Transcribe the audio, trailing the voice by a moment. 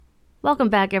Welcome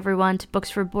back, everyone, to Books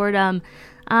for Boredom.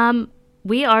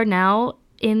 We are now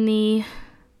in the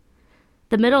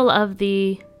middle of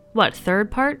the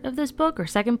third part of this book or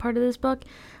second part of this book.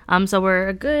 So we're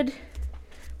a good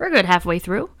halfway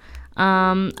through.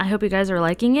 I hope you guys are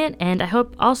liking it, and I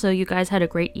hope also you guys had a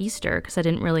great Easter because I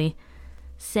didn't really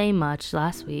say much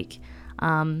last week.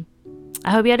 I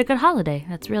hope you had a good holiday.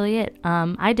 That's really it.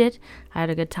 I did. I had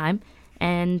a good time,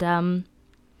 and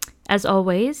as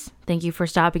always, thank you for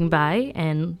stopping by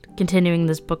and continuing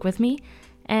this book with me.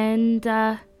 And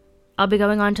I'll be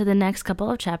going on to the next couple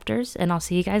of chapters, and I'll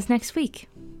see you guys next week.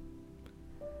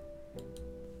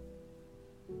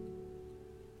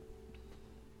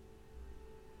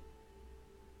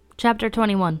 Chapter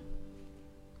 21.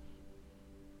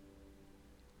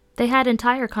 They had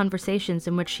entire conversations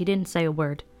in which she didn't say a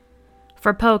word.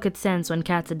 For Poe could sense when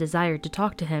Katza desired to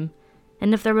talk to him,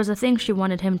 and if there was a thing she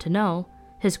wanted him to know,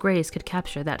 His Grace could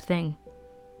capture that thing.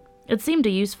 It seemed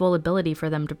a useful ability for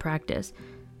them to practice,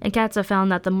 and Katza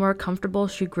found that the more comfortable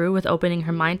she grew with opening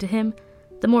her mind to him,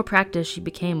 the more practiced she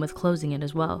became with closing it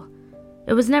as well.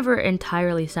 It was never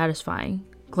entirely satisfying,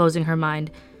 closing her mind,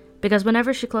 because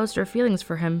whenever she closed her feelings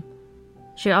for him,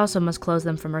 she also must close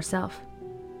them from herself.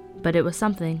 But it was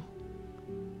something.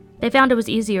 They found it was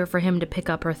easier for him to pick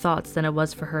up her thoughts than it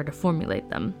was for her to formulate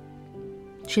them.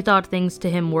 She thought things to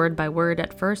him word by word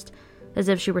at first, as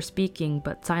if she were speaking,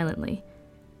 but silently.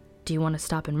 Do you want to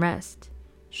stop and rest?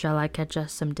 Shall I catch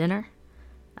us some dinner?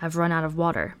 I've run out of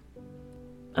water.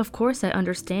 Of course I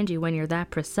understand you when you're that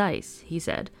precise, he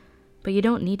said, but you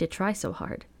don't need to try so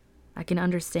hard. I can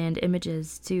understand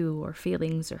images, too, or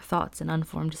feelings or thoughts in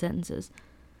unformed sentences.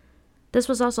 This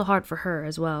was also hard for her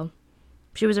as well.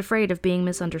 She was afraid of being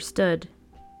misunderstood,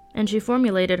 and she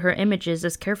formulated her images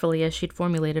as carefully as she'd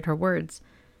formulated her words.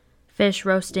 Fish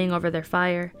roasting over their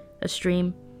fire, a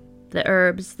stream, the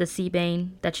herbs, the sea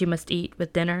bane that she must eat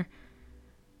with dinner.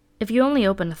 If you only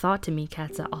open a thought to me,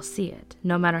 Katza, I'll see it,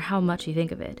 no matter how much you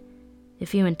think of it.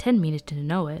 If you intend me to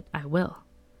know it, I will.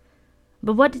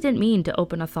 But what did it mean to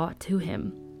open a thought to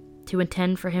him? To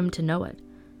intend for him to know it?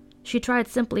 She tried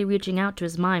simply reaching out to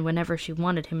his mind whenever she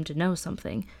wanted him to know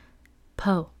something.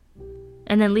 Poe.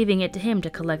 And then leaving it to him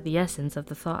to collect the essence of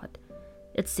the thought.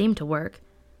 It seemed to work.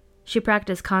 She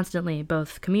practiced constantly,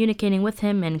 both communicating with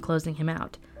him and closing him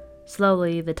out.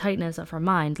 Slowly, the tightness of her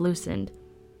mind loosened.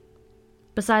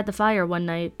 Beside the fire one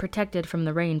night, protected from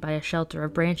the rain by a shelter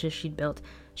of branches she'd built,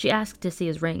 she asked to see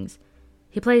his rings.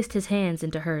 He placed his hands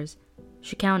into hers.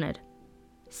 She counted.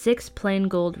 6 plain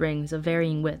gold rings of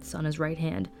varying widths on his right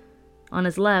hand. On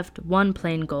his left, 1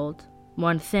 plain gold,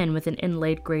 1 thin with an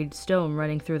inlaid gray stone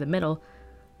running through the middle,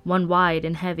 1 wide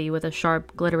and heavy with a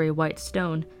sharp, glittery white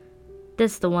stone.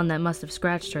 This the one that must have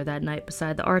scratched her that night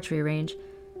beside the archery range,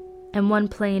 and 1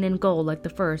 plain in gold like the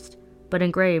first, but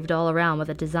engraved all around with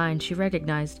a design she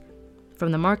recognized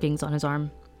from the markings on his arm.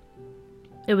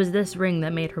 It was this ring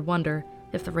that made her wonder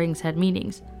if the rings had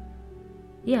meanings.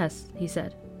 Yes, he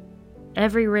said.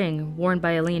 Every ring worn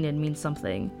by a Leonid means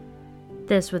something.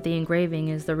 This with the engraving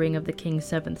is the ring of the king's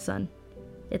 7th son.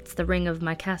 It's the ring of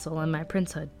my castle and my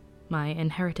princehood, my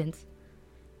inheritance.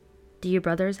 Do your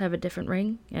brothers have a different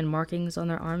ring and markings on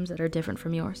their arms that are different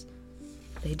from yours?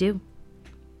 They do.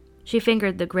 She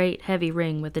fingered the great, heavy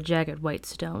ring with the jagged white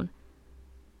stone.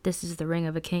 This is the ring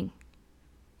of a king.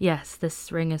 Yes,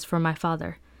 this ring is for my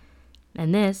father.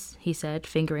 And this, he said,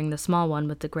 fingering the small one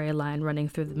with the gray line running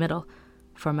through the middle,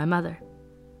 for my mother.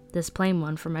 This plain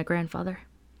one for my grandfather.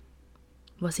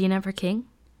 Was he never king?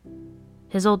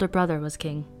 His older brother was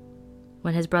king.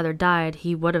 When his brother died,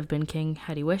 he would have been king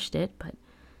had he wished it, but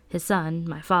his son,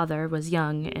 my father, was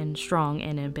young and strong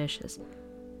and ambitious.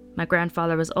 My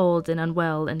grandfather was old and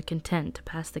unwell and content to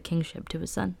pass the kingship to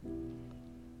his son.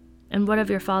 And what of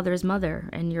your father's mother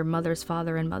and your mother's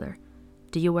father and mother?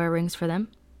 Do you wear rings for them?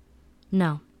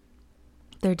 No.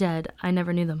 They're dead. I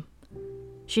never knew them.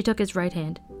 She took his right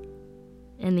hand.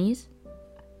 And these?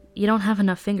 You don't have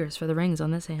enough fingers for the rings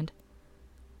on this hand.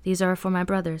 These are for my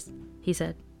brothers, he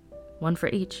said. 1 for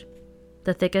each.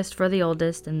 The thickest for the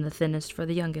oldest and the thinnest for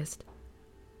the youngest.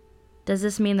 Does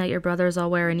this mean that your brothers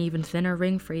all wear an even thinner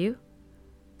ring for you?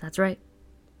 That's right.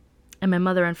 And my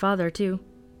mother and father, too.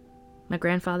 My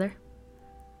grandfather.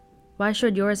 Why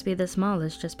should yours be the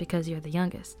smallest just because you're the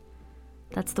youngest?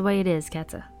 That's the way it is,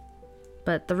 Katza.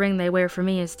 But the ring they wear for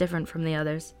me is different from the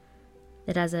others.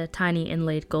 It has a tiny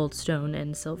inlaid gold stone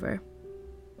and silver.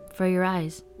 For your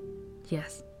eyes.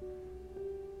 Yes.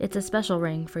 It's a special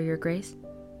ring for your grace.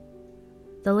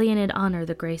 The Leonid honor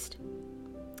the graced.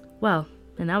 Well,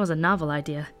 and that was a novel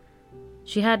idea.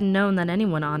 She hadn't known that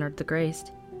anyone honored the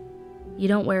graced. You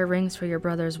don't wear rings for your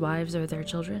brother's wives or their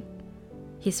children?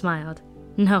 He smiled.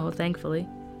 No, thankfully.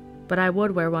 But I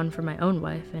would wear one for my own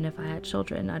wife, and if I had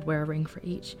children, I'd wear a ring for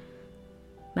each.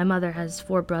 My mother has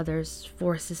 4 brothers,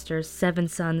 4 sisters, 7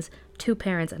 sons, 2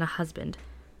 parents, and a husband.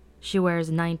 She wears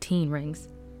 19 rings.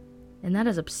 And that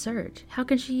is absurd. How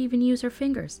can she even use her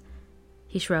fingers?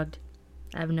 He shrugged.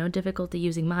 I have no difficulty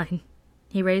using mine.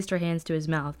 He raised her hands to his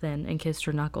mouth then and kissed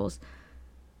her knuckles.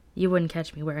 You wouldn't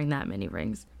catch me wearing that many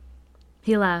rings.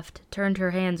 He laughed, turned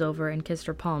her hands over, and kissed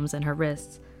her palms and her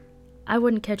wrists. I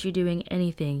wouldn't catch you doing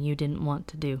anything you didn't want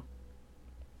to do.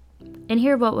 And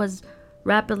here what was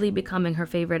rapidly becoming her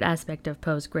favorite aspect of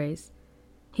Poe's grace.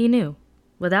 He knew,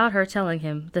 without her telling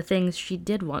him, the things she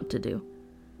did want to do.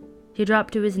 He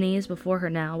dropped to his knees before her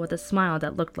now with a smile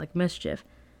that looked like mischief.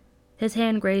 His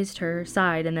hand grazed her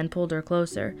side and then pulled her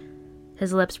closer.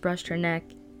 His lips brushed her neck.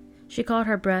 She caught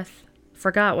her breath,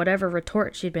 forgot whatever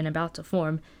retort she'd been about to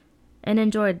form, and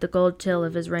enjoyed the gold chill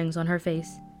of his rings on her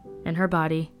face, and her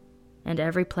body, and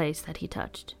every place that he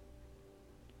touched.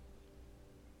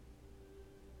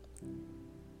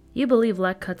 You believe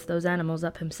Lek cuts those animals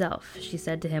up himself, she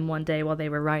said to him one day while they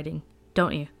were riding,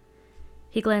 don't you?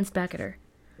 He glanced back at her.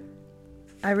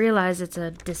 I realize it's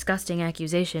a disgusting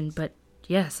accusation, but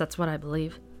yes, that's what I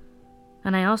believe.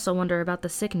 And I also wonder about the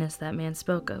sickness that man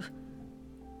spoke of.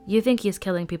 You think he's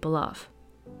killing people off?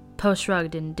 Poe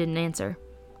shrugged and didn't answer.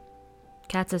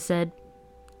 Katza said,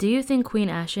 Do you think Queen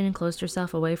Ashen closed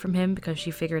herself away from him because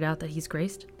she figured out that he's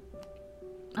graced?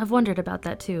 I've wondered about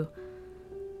that too.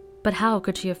 But how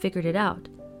could she have figured it out?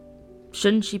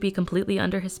 Shouldn't she be completely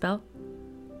under his spell?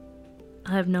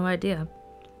 I have no idea.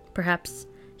 Perhaps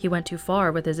he went too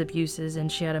far with his abuses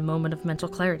and she had a moment of mental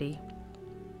clarity.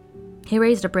 He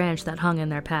raised a branch that hung in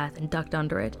their path and ducked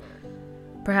under it.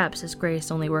 Perhaps his grace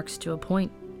only works to a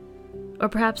point. Or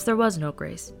perhaps there was no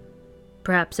grace.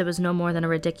 Perhaps it was no more than a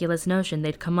ridiculous notion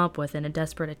they'd come up with in a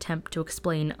desperate attempt to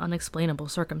explain unexplainable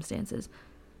circumstances.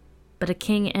 But a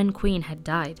king and queen had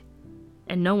died,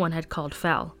 and no one had called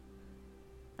foul.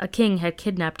 A king had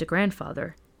kidnapped a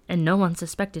grandfather, and no one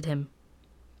suspected him.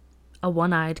 A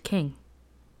one-eyed king.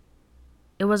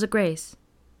 It was a grace.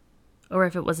 Or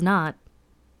if it was not,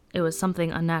 it was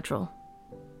something unnatural.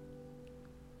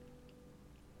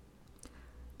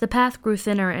 The path grew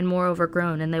thinner and more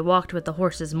overgrown, and they walked with the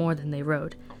horses more than they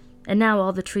rode. And now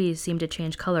all the trees seemed to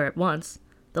change color at once,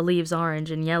 the leaves orange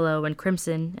and yellow and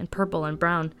crimson and purple and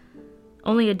brown.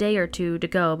 Only a day or two to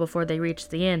go before they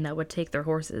reached the inn that would take their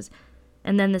horses,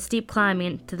 and then the steep climb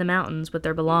into the mountains with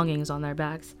their belongings on their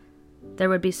backs. There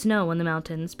would be snow in the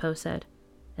mountains, Poe said,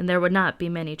 and there would not be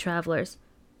many travelers.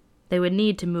 They would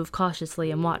need to move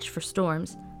cautiously and watch for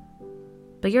storms.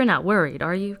 But you're not worried,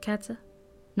 are you, Katza?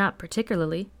 Not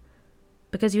particularly.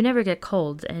 Because you never get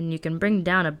cold, and you can bring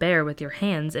down a bear with your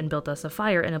hands and build us a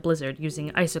fire in a blizzard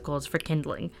using icicles for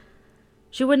kindling.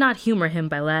 She would not humor him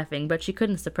by laughing, but she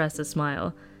couldn't suppress a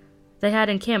smile. They had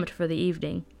encamped for the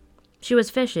evening. She was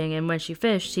fishing, and when she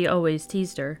fished, he always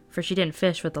teased her, for she didn't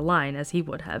fish with a line as he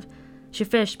would have. She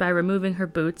fished by removing her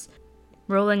boots,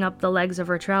 rolling up the legs of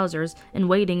her trousers, and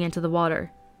wading into the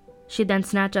water. She'd then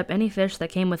snatch up any fish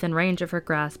that came within range of her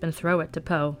grasp and throw it to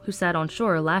Poe, who sat on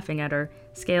shore laughing at her,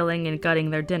 scaling and gutting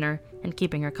their dinner, and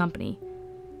keeping her company.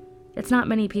 It's not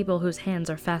many people whose hands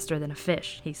are faster than a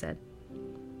fish, he said.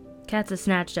 Katza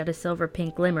snatched at a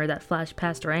silver-pink glimmer that flashed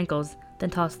past her ankles, then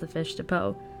tossed the fish to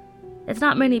Poe. It's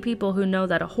not many people who know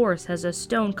that a horse has a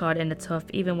stone caught in its hoof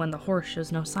even when the horse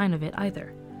shows no sign of it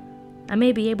either. I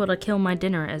may be able to kill my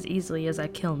dinner as easily as I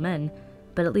kill men,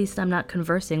 but at least I'm not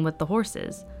conversing with the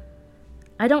horses.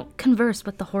 I don't converse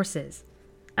with the horses.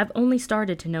 I've only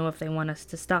started to know if they want us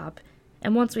to stop,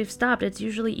 and once we've stopped, it's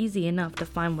usually easy enough to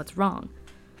find what's wrong.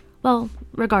 Well,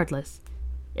 regardless,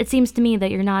 it seems to me that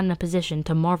you're not in a position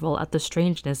to marvel at the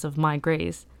strangeness of my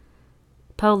grace.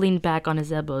 Poe leaned back on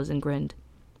his elbows and grinned.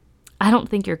 I don't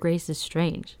think your grace is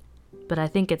strange, but I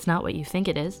think it's not what you think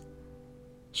it is.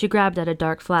 She grabbed at a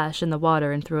dark flash in the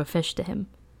water and threw a fish to him.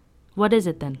 What is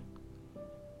it, then?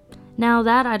 Now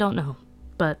that I don't know,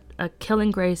 but a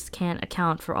killing grace can't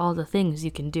account for all the things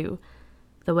you can do,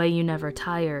 the way you never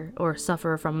tire or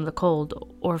suffer from the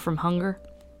cold or from hunger.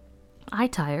 I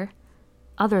tire.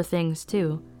 Other things,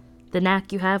 too. The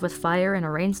knack you have with fire in a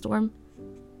rainstorm.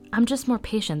 I'm just more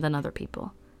patient than other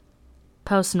people.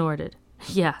 Poe snorted.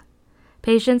 Yeah.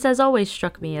 Patience has always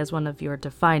struck me as one of your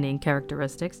defining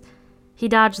characteristics. He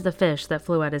dodged the fish that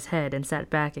flew at his head and sat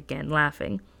back again,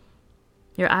 laughing.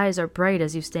 Your eyes are bright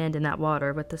as you stand in that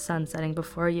water with the sun setting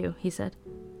before you, he said.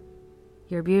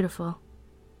 You're beautiful.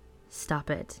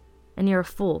 Stop it. And you're a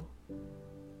fool.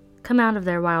 Come out of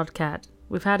there, Wildcat.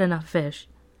 We've had enough fish.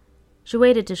 She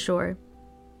waded to shore.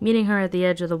 Meeting her at the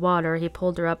edge of the water, he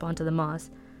pulled her up onto the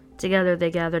moss. Together they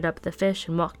gathered up the fish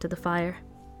and walked to the fire.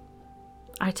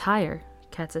 "I tire,"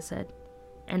 Katza said,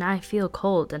 "and I feel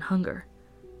cold and hunger."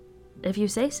 "If you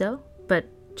say so, but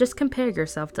just compare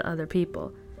yourself to other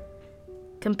people."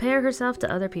 Compare herself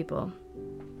to other people.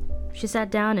 She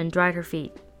sat down and dried her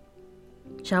feet.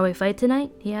 "Shall we fight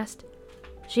tonight?" he asked.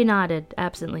 She nodded,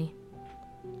 absently.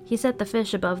 He set the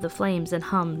fish above the flames and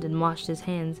hummed and washed his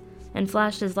hands and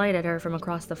flashed his light at her from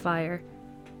across the fire.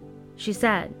 She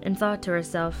sat and thought to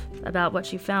herself about what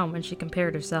she found when she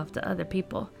compared herself to other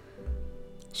people.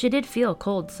 She did feel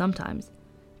cold sometimes,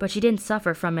 but she didn't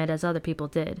suffer from it as other people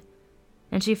did.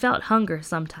 And she felt hunger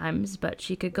sometimes, but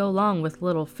she could go long with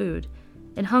little food,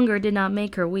 and hunger did not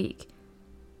make her weak.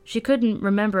 She couldn't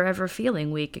remember ever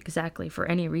feeling weak exactly for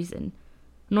any reason,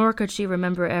 nor could she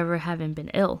remember ever having been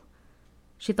ill.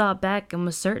 She thought back and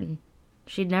was certain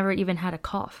she'd never even had a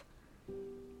cough.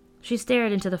 She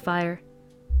stared into the fire.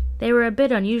 They were a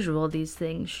bit unusual, these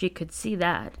things, she could see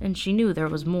that, and she knew there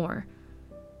was more.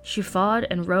 She fought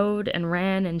and rode and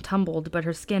ran and tumbled, but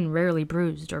her skin rarely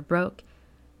bruised or broke.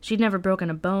 She'd never broken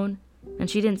a bone,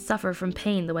 and she didn't suffer from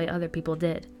pain the way other people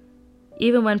did.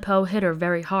 Even when Poe hit her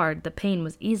very hard, the pain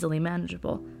was easily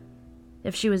manageable.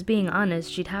 If she was being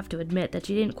honest, she'd have to admit that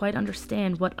she didn't quite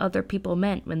understand what other people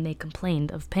meant when they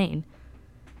complained of pain.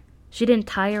 She didn't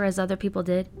tire as other people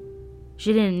did.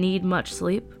 She didn't need much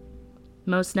sleep.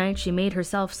 Most nights she made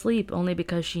herself sleep only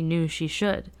because she knew she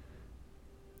should.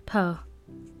 "Poe,"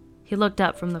 he looked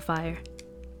up from the fire.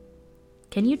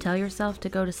 "Can you tell yourself to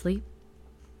go to sleep?"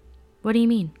 "What do you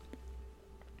mean?"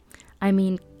 "I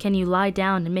mean, can you lie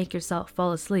down and make yourself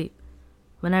fall asleep?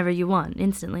 Whenever you want,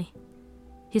 instantly."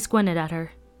 He squinted at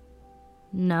her.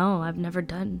 "No, I've never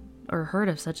done or heard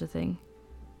of such a thing."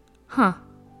 "Huh."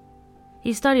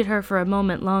 He studied her for a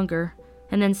moment longer,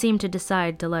 and then seemed to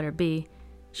decide to let her be.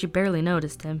 She barely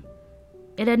noticed him.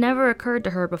 It had never occurred to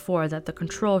her before that the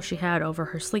control she had over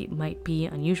her sleep might be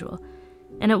unusual.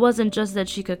 And it wasn't just that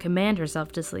she could command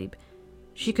herself to sleep.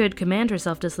 She could command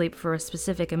herself to sleep for a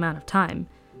specific amount of time,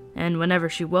 and whenever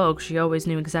she woke, she always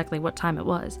knew exactly what time it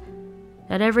was.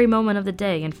 At every moment of the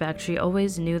day, in fact, she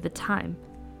always knew the time.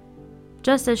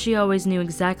 Just as she always knew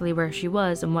exactly where she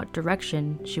was and what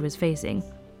direction she was facing.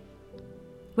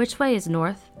 "Which way is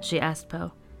north?" she asked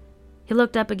Poe. He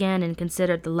looked up again and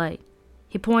considered the light.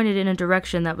 He pointed in a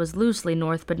direction that was loosely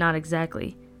north, but not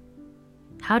exactly.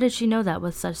 How did she know that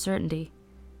with such certainty?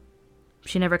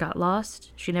 She never got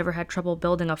lost. She never had trouble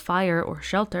building a fire or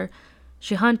shelter.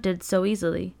 She hunted so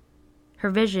easily. Her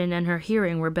vision and her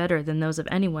hearing were better than those of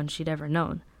anyone she'd ever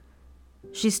known.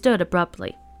 She stood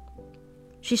abruptly.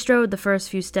 She strode the first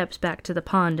few steps back to the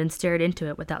pond and stared into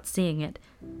it without seeing it.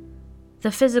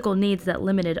 The physical needs that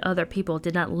limited other people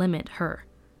did not limit her.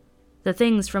 The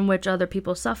things from which other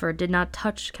people suffered did not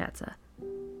touch Katza.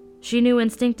 She knew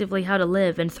instinctively how to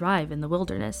live and thrive in the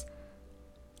wilderness,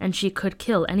 and she could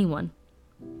kill anyone,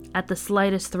 at the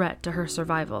slightest threat to her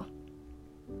survival.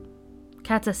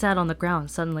 Katza sat on the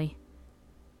ground suddenly.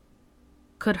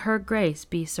 Could her grace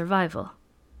be survival?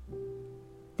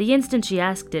 The instant she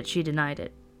asked it, she denied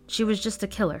it. She was just a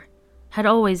killer, had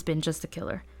always been just a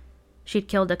killer. She'd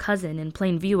killed a cousin in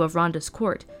plain view of Rhonda's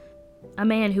court, a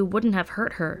man who wouldn't have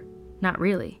hurt her, not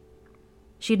really.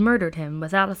 She'd murdered him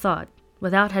without a thought,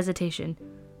 without hesitation,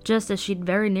 just as she'd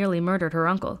very nearly murdered her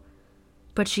uncle.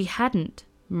 But she hadn't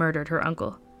murdered her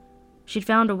uncle. She'd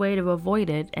found a way to avoid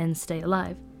it and stay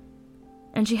alive.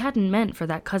 And she hadn't meant for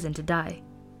that cousin to die.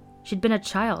 She'd been a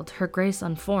child, her grace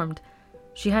unformed.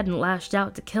 She hadn't lashed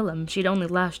out to kill him, she'd only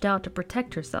lashed out to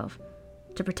protect herself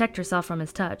from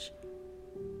his touch.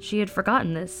 She had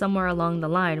forgotten this somewhere along the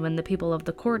line when the people of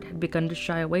the court had begun to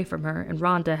shy away from her and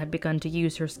Rhonda had begun to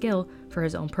use her skill for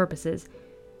his own purposes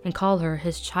and call her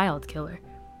his child killer.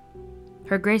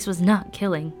 Her grace was not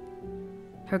killing.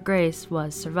 Her grace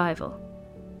was survival.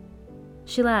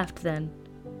 She laughed then,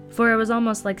 for it was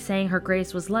almost like saying her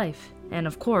grace was life, and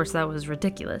of course that was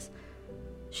ridiculous.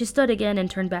 She stood again and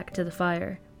turned back to the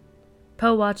fire.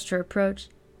 Poe watched her approach.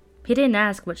 He didn't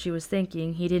ask what she was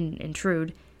thinking, he didn't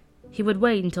intrude. He would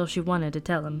wait until she wanted to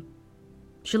tell him.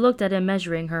 She looked at him,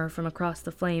 measuring her from across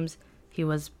the flames. He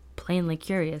was plainly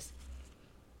curious.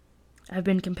 "I've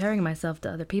been comparing myself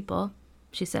to other people,"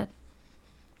 she said.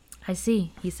 "I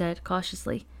see," he said,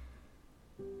 cautiously.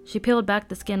 She peeled back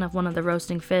the skin of one of the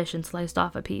roasting fish and sliced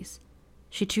off a piece.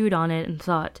 She chewed on it and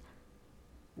thought.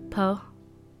 "Poe?"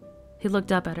 He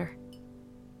looked up at her.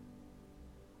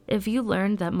 "If you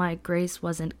learned that my grace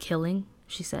wasn't killing,"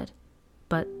 she said,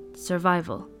 "but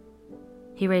survival."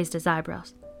 He raised his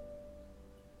eyebrows.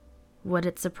 "Would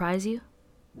it surprise you?"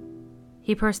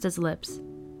 He pursed his lips.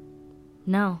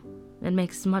 "No, it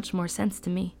makes much more sense to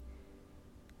me."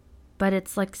 But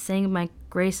it's like saying my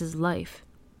Grace's life.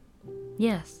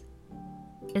 Yes.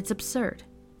 It's absurd.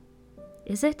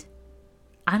 Is it?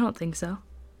 I don't think so.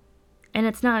 And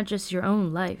it's not just your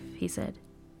own life, he said.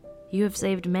 You have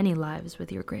saved many lives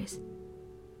with your Grace.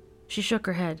 She shook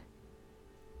her head.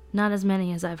 Not as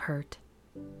many as I've hurt.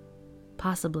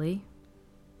 Possibly.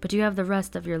 But you have the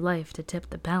rest of your life to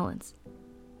tip the balance.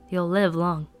 You'll live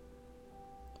long.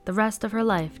 The rest of her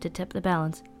life to tip the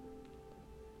balance.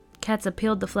 Katza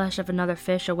peeled the flesh of another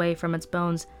fish away from its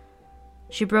bones.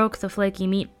 She broke the flaky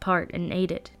meat apart and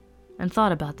ate it, and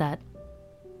thought about that,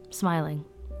 smiling.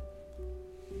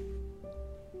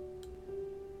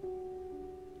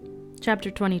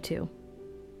 Chapter 22.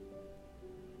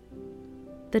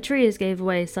 The trees gave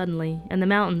way suddenly, and the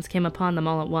mountains came upon them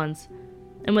all at once,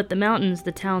 and with the mountains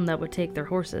the town that would take their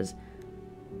horses.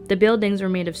 The buildings were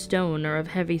made of stone or of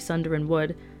heavy Sundarin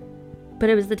wood,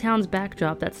 but it was the town's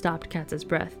backdrop that stopped Katza's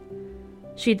breath.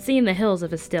 She'd seen the hills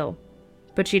of Estill,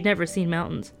 but she'd never seen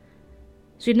mountains.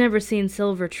 She'd never seen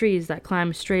silver trees that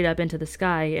climbed straight up into the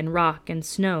sky, and rock and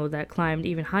snow that climbed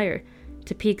even higher,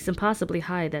 to peaks impossibly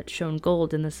high that shone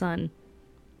gold in the sun.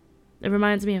 It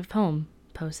reminds me of a poem,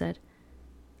 Poe said.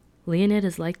 Leonid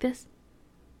is like this?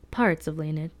 Parts of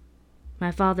Leonid.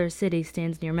 My father's city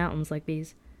stands near mountains like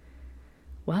these.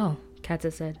 Well,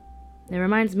 Katza said, it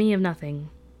reminds me of nothing,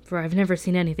 for I've never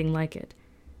seen anything like it.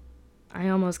 I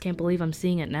almost can't believe I'm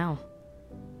seeing it now.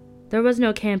 There was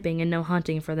no camping and no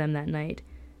hunting for them that night.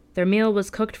 Their meal was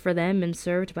cooked for them and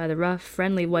served by the rough,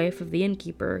 friendly wife of the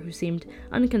innkeeper, who seemed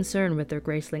unconcerned with their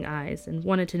Graceling eyes and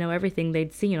wanted to know everything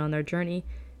they'd seen on their journey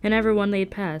and everyone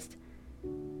they'd passed.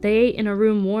 They ate in a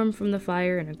room warm from the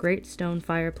fire in a great stone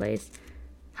fireplace.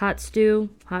 Hot stew,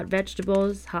 hot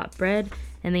vegetables, hot bread,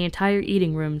 and the entire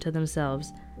eating room to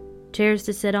themselves. Chairs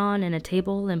to sit on and a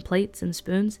table and plates and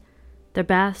spoons. Their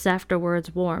baths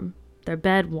afterwards warm, their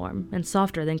bed warm and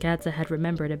softer than Katza had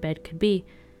remembered a bed could be.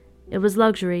 It was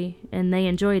luxury, and they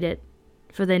enjoyed it,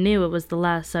 for they knew it was the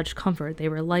last such comfort they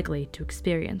were likely to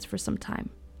experience for some time.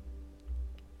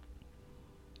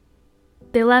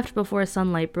 They left before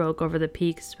sunlight broke over the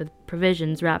peaks with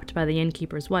provisions wrapped by the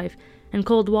innkeeper's wife and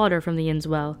cold water from the inn's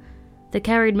well. They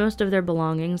carried most of their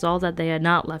belongings, all that they had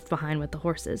not left behind with the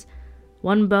horses.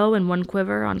 One bow and one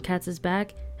quiver on Katza's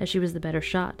back, as she was the better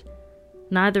shot.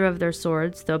 Neither of their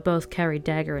swords, though both carried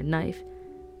dagger and knife.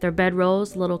 Their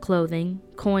bedrolls, little clothing,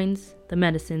 coins, the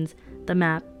medicines, the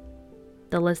map,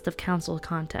 the list of council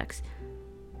contacts.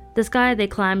 The sky they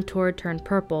climbed toward turned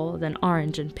purple, then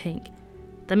orange and pink.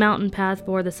 The mountain path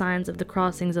bore the signs of the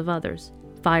crossings of others.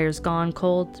 Fires gone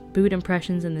cold, boot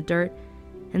impressions in the dirt.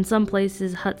 In some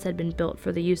places, huts had been built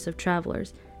for the use of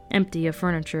travelers, empty of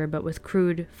furniture but with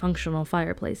crude, functional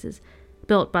fireplaces,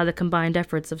 built by the combined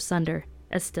efforts of Sunder,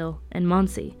 Estill, and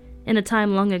Monsey, in a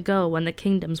time long ago when the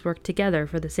kingdoms worked together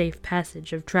for the safe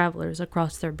passage of travelers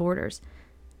across their borders.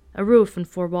 A roof and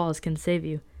 4 walls can save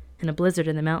you, and a blizzard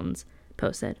in the mountains,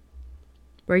 Poe said.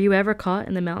 Were you ever caught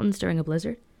in the mountains during a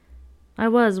blizzard? I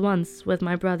was once, with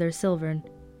my brother Silvern.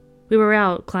 We were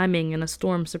out climbing and a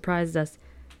storm surprised us.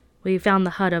 We found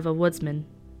the hut of a woodsman.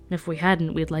 If we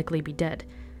hadn't, we'd likely be dead.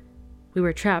 We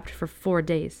were trapped for 4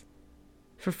 days.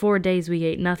 For 4 days we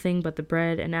ate nothing but the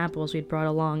bread and apples we'd brought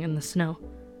along in the snow.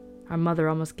 Our mother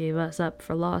almost gave us up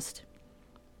for lost.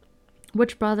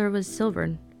 Which brother was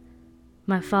Silvern?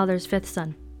 My father's 5th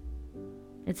son.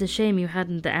 It's a shame you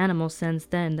hadn't the animal sense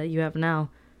then that you have now.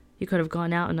 You could have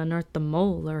gone out and unearthed a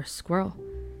mole or a squirrel.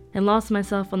 And lost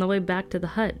myself on the way back to the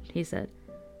hut, he said.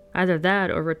 Either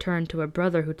that or returned to a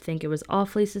brother who'd think it was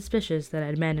awfully suspicious that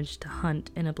I'd managed to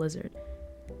hunt in a blizzard.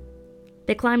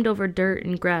 They climbed over dirt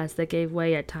and grass that gave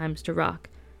way at times to rock,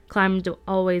 climbed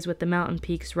always with the mountain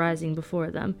peaks rising before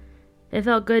them. It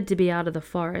felt good to be out of the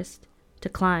forest, to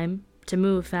climb, to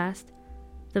move fast.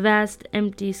 The vast,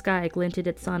 empty sky glinted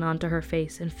its sun onto her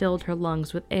face and filled her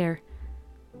lungs with air.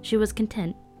 She was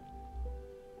content.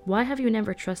 Why have you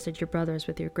never trusted your brothers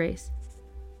with your grace?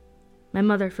 My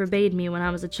mother forbade me when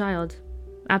I was a child,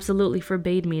 absolutely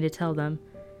forbade me to tell them.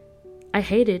 I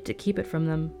hated to keep it from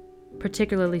them,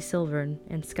 particularly Silvern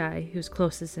and Sky, who's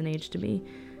closest in age to me.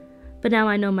 But now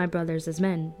I know my brothers as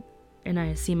men, and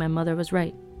I see my mother was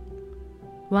right.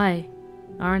 Why?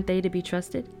 Aren't they to be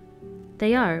trusted?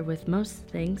 They are, with most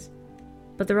things.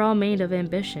 But they're all made of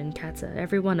ambition, Katza,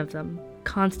 every one of them,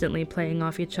 constantly playing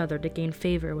off each other to gain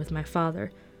favor with my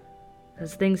father.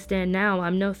 As things stand now,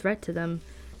 I'm no threat to them,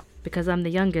 because I'm the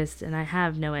youngest and I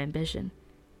have no ambition.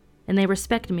 And they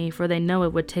respect me, for they know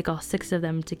it would take all 6 of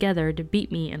them together to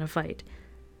beat me in a fight.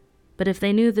 But if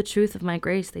they knew the truth of my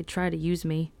grace, they'd try to use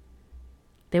me.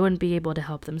 They wouldn't be able to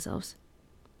help themselves.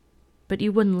 But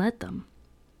you wouldn't let them.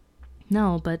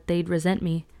 No, but they'd resent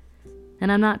me.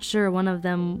 And I'm not sure one of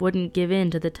them wouldn't give in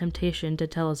to the temptation to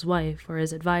tell his wife or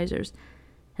his advisors,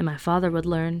 and my father would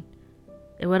learn.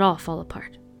 It would all fall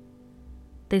apart.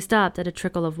 They stopped at a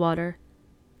trickle of water.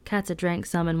 Katza drank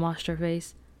some and washed her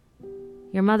face.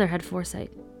 Your mother had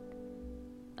foresight.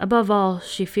 Above all,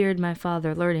 she feared my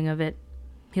father learning of it.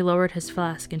 He lowered his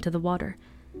flask into the water.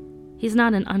 He's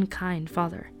not an unkind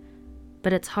father,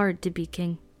 but it's hard to be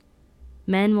king.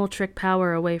 Men will trick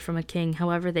power away from a king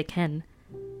however they can.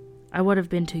 I would have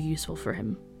been too useful for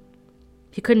him.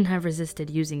 He couldn't have resisted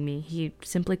using me. He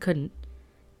simply couldn't.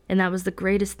 And that was the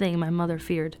greatest thing my mother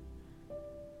feared.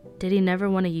 Did he never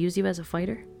want to use you as a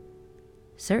fighter?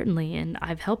 Certainly, and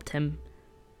I've helped him.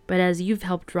 But as you've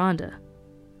helped Rhonda.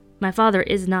 My father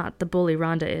is not the bully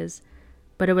Rhonda is,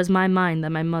 but it was my mind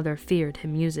that my mother feared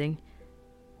him using.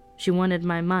 She wanted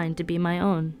my mind to be my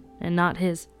own, and not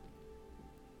his.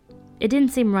 It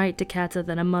didn't seem right to Katza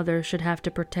that a mother should have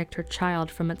to protect her child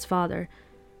from its father,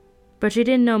 but she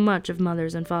didn't know much of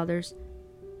mothers and fathers.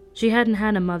 She hadn't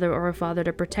had a mother or a father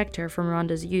to protect her from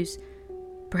Rhonda's use.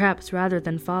 Perhaps rather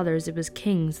than fathers, it was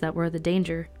kings that were the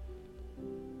danger.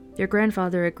 Your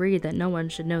grandfather agreed that no one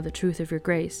should know the truth of your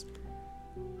grace.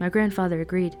 My grandfather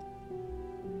agreed.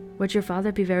 Would your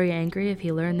father be very angry if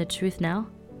he learned the truth now?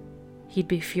 He'd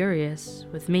be furious,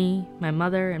 with me, my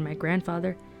mother, and my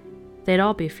grandfather. They'd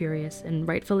all be furious, and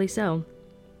rightfully so.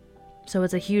 So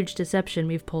it's a huge deception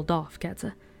we've pulled off,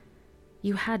 Katza.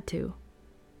 You had to.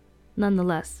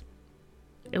 Nonetheless,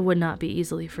 it would not be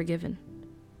easily forgiven.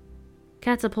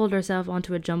 Katza pulled herself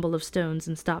onto a jumble of stones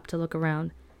and stopped to look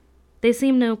around. They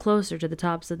seemed no closer to the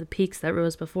tops of the peaks that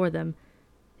rose before them.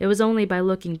 It was only by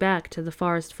looking back to the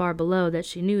forest far below that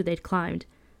she knew they'd climbed,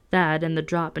 that and the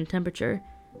drop in temperature.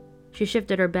 She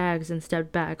shifted her bags and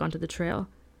stepped back onto the trail.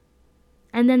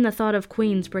 And then the thought of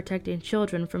queens protecting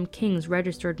children from kings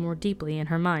registered more deeply in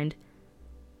her mind.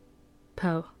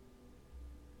 Poe.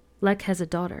 Lek has a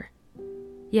daughter.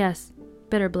 Yes,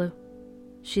 Bitterblue.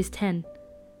 She's 10.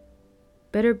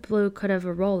 Bitterblue could have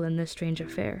a role in this strange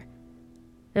affair.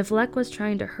 If Lek was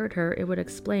trying to hurt her, it would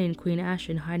explain Queen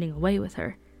Ashen hiding away with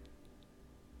her.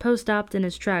 Poe stopped in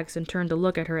his tracks and turned to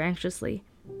look at her anxiously.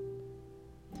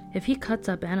 If he cuts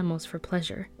up animals for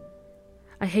pleasure,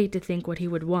 I hate to think what he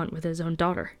would want with his own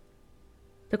daughter.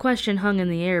 The question hung in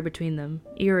the air between them,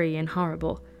 eerie and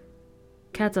horrible.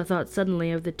 Katza thought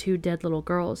suddenly of the 2 dead little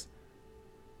girls.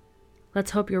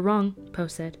 Let's hope you're wrong, Poe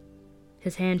said,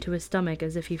 his hand to his stomach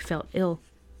as if he felt ill.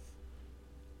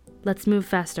 Let's move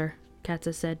faster,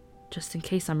 Katza said, just in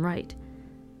case I'm right.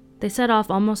 They set off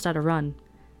almost at a run.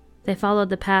 They followed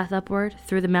the path upward,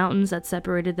 through the mountains that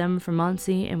separated them from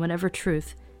Monsey and whatever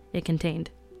truth it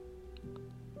contained.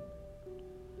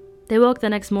 They woke the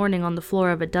next morning on the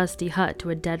floor of a dusty hut to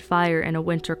a dead fire and a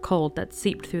winter cold that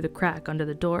seeped through the crack under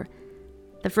the door.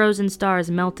 The frozen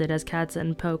stars melted as Katza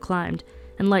and Poe climbed,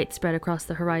 and light spread across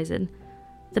the horizon.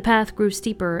 The path grew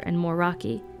steeper and more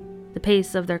rocky. The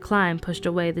pace of their climb pushed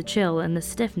away the chill and the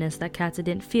stiffness that Katza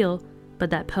didn't feel, but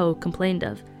that Poe complained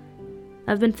of.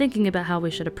 I've been thinking about how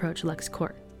we should approach Lek's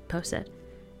court, Poe said.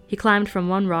 He climbed from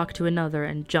one rock to another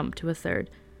and jumped to a third.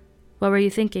 What were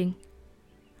you thinking?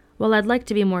 Well, I'd like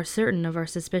to be more certain of our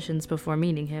suspicions before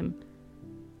meeting him.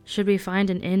 Should we find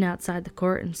an inn outside the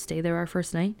court and stay there our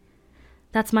first night?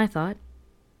 That's my thought.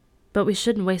 But we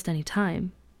shouldn't waste any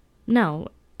time. No,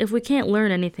 if we can't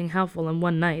learn anything helpful in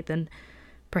one night, then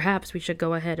perhaps we should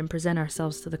go ahead and present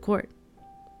ourselves to the court.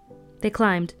 They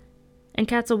climbed, and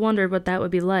Katza wondered what that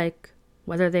would be like,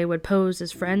 whether they would pose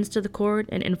as friends to the court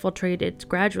and infiltrate it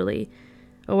gradually,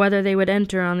 or whether they would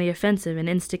enter on the offensive and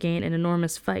instigate an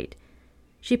enormous fight.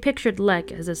 She pictured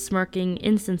Lek as a smirking,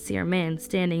 insincere man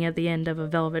standing at the end of a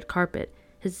velvet carpet,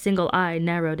 his single eye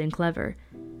narrowed and clever.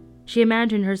 She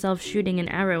imagined herself shooting an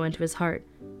arrow into his heart,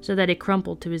 so that he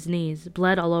crumpled to his knees,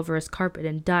 bled all over his carpet,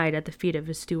 and died at the feet of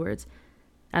his stewards.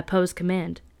 At Poe's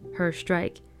command, her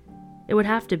strike. It would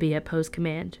have to be at Poe's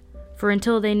command, for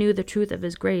until they knew the truth of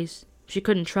his grace, she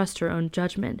couldn't trust her own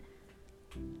judgment.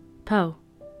 Poe,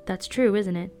 that's true,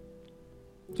 isn't it?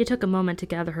 He took a moment to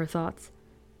gather her thoughts.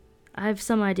 I've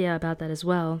some idea about that as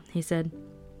well, he said.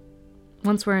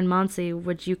 Once we're in Monsey,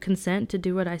 would you consent to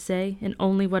do what I say, and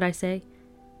only what I say?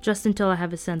 Just until I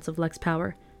have a sense of Lek's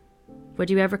power. Would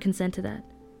you ever consent to that?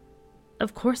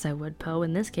 Of course I would, Poe,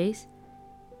 in this case.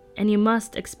 And you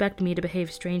must expect me to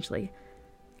behave strangely.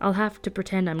 I'll have to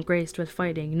pretend I'm graced with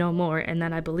fighting, no more, and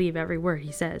that I believe every word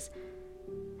he says.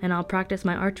 And I'll practice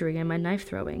my archery and my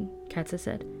knife-throwing, Katza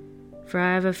said. For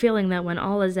I have a feeling that when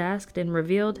all is asked and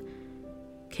revealed,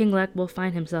 King Lek will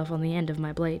find himself on the end of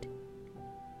my blade.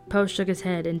 Poe shook his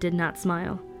head and did not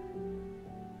smile.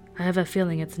 I have a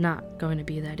feeling it's not going to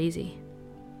be that easy.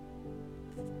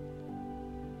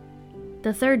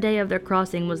 The third day of their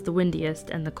crossing was the windiest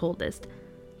and the coldest.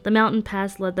 The mountain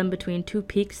pass led them between two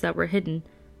peaks that were hidden,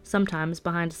 sometimes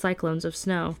behind cyclones of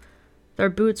snow. Their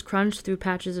boots crunched through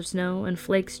patches of snow, and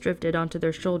flakes drifted onto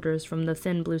their shoulders from the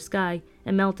thin blue sky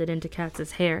and melted into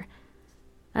Katz's hair.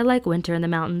 I like winter in the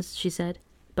mountains, she said,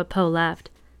 but Poe laughed.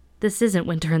 This isn't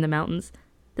winter in the mountains.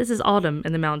 This is autumn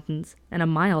in the mountains, and a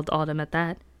mild autumn at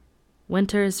that.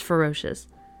 Winter is ferocious.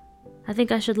 I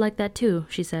think I should like that too,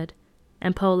 she said,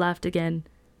 and Poe laughed again.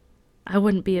 I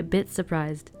wouldn't be a bit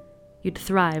surprised. You'd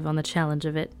thrive on the challenge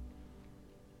of it.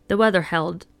 The weather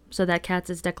held, so that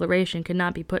Katz's declaration could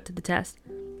not be put to the test.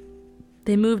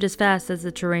 They moved as fast as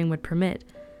the terrain would permit.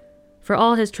 For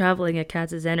all his traveling at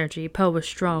Katz's energy, Poe was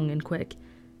strong and quick.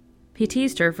 He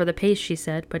teased her for the pace, she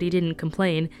said, but he didn't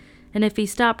complain, and if he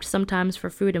stopped sometimes for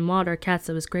food and water,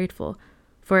 Katza was grateful,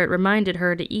 for it reminded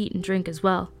her to eat and drink as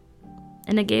well.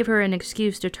 And it gave her an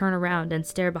excuse to turn around and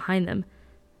stare behind them,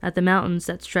 at the mountains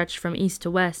that stretched from east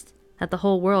to west, at the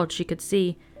whole world she could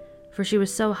see, for she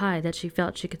was so high that she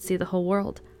felt she could see the whole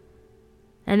world.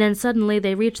 And then suddenly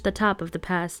they reached the top of the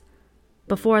pass.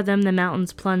 Before them the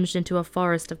mountains plunged into a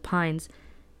forest of pines.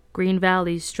 Green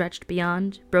valleys stretched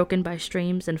beyond, broken by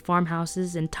streams and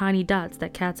farmhouses and tiny dots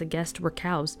that Katza guessed were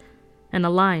cows, and a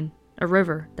line, a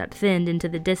river, that thinned into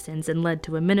the distance and led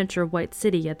to a miniature white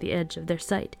city at the edge of their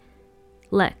sight.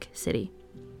 Lek City.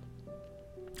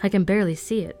 I can barely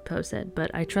see it, Poe said, but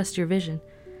I trust your vision.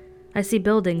 I see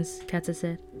buildings, Katza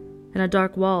said, and a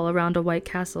dark wall around a white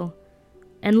castle.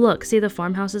 And look, see the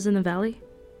farmhouses in the valley?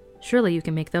 Surely you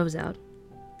can make those out.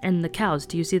 And the cows,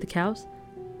 do you see the cows?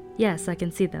 Yes, I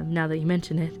can see them, now that you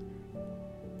mention it.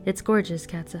 It's gorgeous,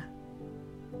 Katza.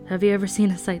 Have you ever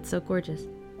seen a sight so gorgeous?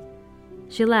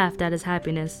 She laughed at his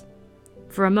happiness.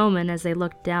 For a moment, as they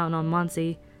looked down on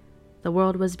Monsey, the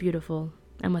world was beautiful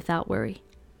and without worry.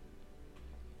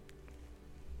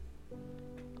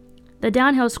 The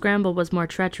downhill scramble was more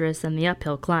treacherous than the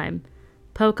uphill climb.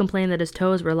 Poe complained that his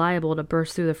toes were liable to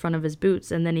burst through the front of his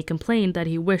boots, and then he complained that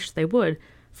he wished they would,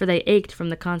 for they ached from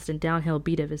the constant downhill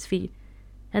beat of his feet.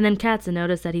 And then Katza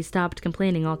noticed that he stopped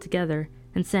complaining altogether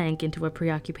and sank into a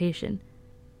preoccupation.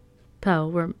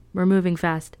 Poe, we're moving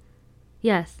fast.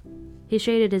 Yes. He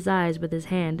shaded his eyes with his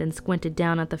hand and squinted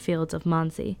down at the fields of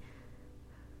Monsey.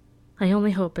 I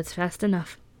only hope it's fast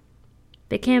enough.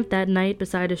 They camped that night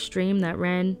beside a stream that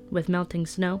ran with melting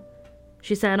snow.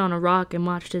 She sat on a rock and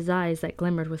watched his eyes that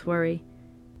glimmered with worry.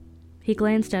 He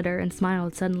glanced at her and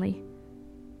smiled suddenly.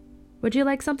 Would you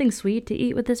like something sweet to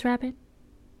eat with this rabbit?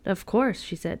 Of course,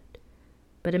 she said.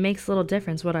 But it makes little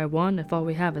difference what I want if all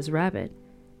we have is rabbit.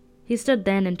 He stood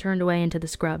then and turned away into the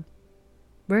scrub.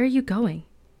 Where are you going?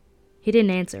 He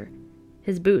didn't answer.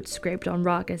 His boots scraped on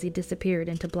rock as he disappeared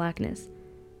into blackness.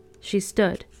 She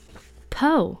stood.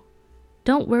 Poe!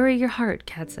 Don't worry your heart,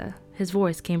 Katza. His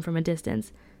voice came from a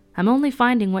distance. I'm only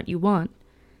finding what you want.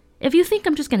 If you think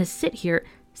I'm just going to sit here,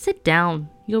 sit down.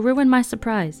 You'll ruin my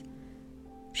surprise.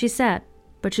 She sat,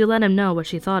 but she let him know what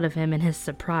she thought of him and his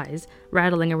surprise,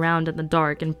 rattling around in the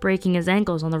dark and breaking his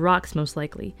ankles on the rocks most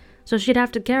likely, so she'd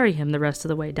have to carry him the rest of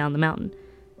the way down the mountain.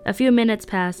 A few minutes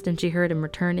passed and she heard him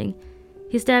returning.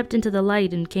 He stepped into the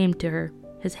light and came to her,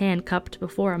 his hand cupped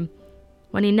before him.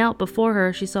 When he knelt before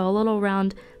her, she saw a little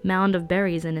round mound of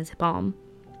berries in his palm.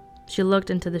 She looked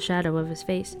into the shadow of his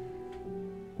face.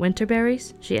 Winter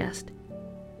berries? She asked.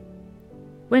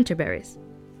 Winter berries.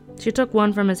 She took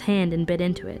one from his hand and bit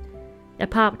into it.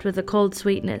 It popped with a cold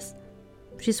sweetness.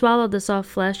 She swallowed the soft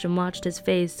flesh and watched his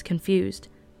face, confused.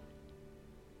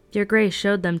 Your Grace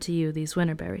showed them to you, these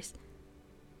winter berries.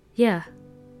 Yeah.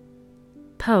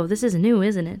 Poe, this is new,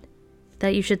 isn't it?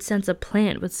 That you should sense a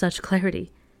plant with such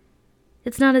clarity.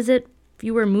 It's not as if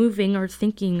you were moving or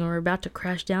thinking or about to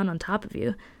crash down on top of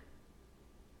you.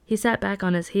 He sat back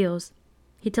on his heels.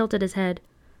 He tilted his head.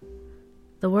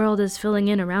 The world is filling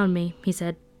in around me, he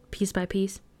said, piece by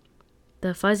piece.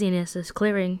 The fuzziness is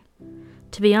clearing.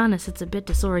 To be honest, it's a bit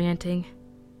disorienting.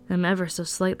 I'm ever so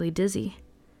slightly dizzy.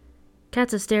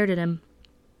 Katza stared at him.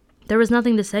 There was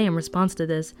nothing to say in response to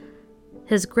this.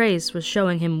 His Grace was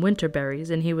showing him winter berries,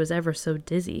 and he was ever so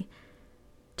dizzy.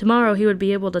 Tomorrow he would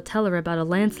be able to tell her about a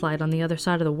landslide on the other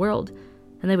side of the world,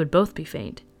 and they would both be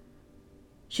faint.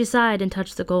 She sighed and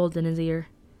touched the gold in his ear.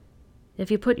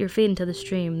 If you put your feet into the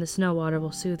stream, the snow water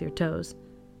will soothe your toes,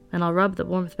 and I'll rub the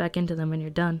warmth back into them when you're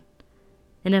done.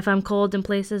 And if I'm cold in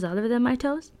places other than my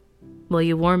toes, will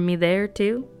you warm me there,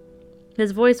 too?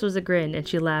 His voice was a grin, and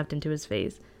she laughed into his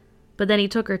face. But then he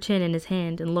took her chin in his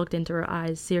hand and looked into her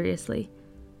eyes seriously.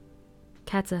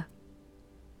 Katza,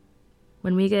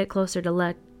 when we get closer to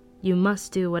Lek, You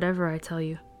must do whatever I tell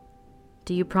you.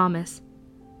 Do you promise?"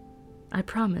 "I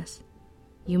promise."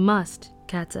 "You must,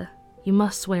 Katza. You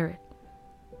must swear it."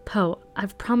 "Poe,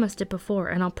 I've promised it before,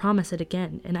 and I'll promise it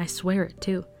again, and I swear it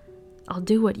too. I'll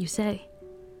do what you say."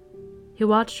 He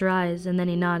watched her eyes, and then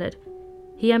he nodded.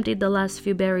 He emptied the last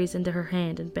few berries into her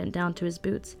hand and bent down to his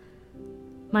boots.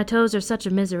 "My toes are such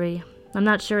a misery. I'm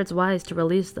not sure it's wise to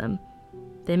release them.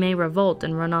 They may revolt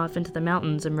and run off into the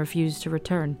mountains and refuse to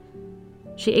return."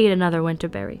 She ate another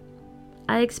winterberry.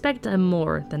 "I expect I'm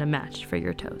more than a match for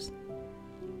your toes."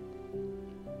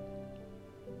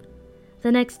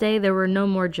 The next day there were no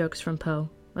more jokes from Poe,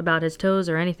 about his toes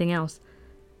or anything else.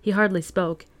 He hardly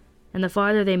spoke, and the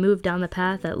farther they moved down the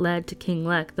path that led to King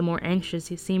Lek, the more anxious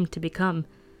he seemed to become.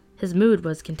 His mood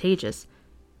was contagious.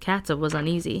 Katza was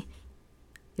uneasy.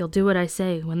 "You'll do what I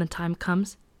say when the time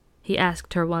comes?" he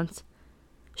asked her once.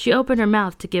 She opened her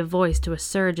mouth to give voice to a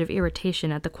surge of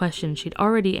irritation at the question she'd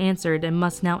already answered and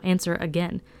must now answer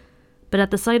again. But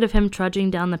at the sight of him trudging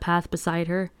down the path beside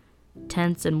her,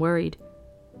 tense and worried,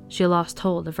 she lost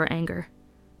hold of her anger.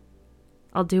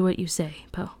 "I'll do what you say,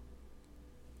 Poe."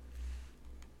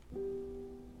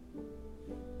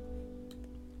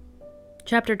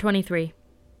 Chapter 23.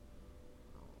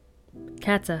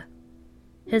 Katza.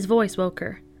 His voice woke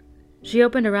her. She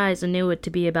opened her eyes and knew it to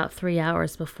be about 3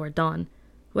 hours before dawn.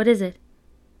 "What is it?"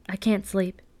 "I can't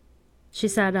sleep." She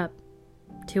sat up.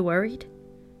 "Too worried?"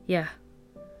 "Yeah."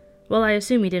 "Well, I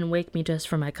assume you didn't wake me just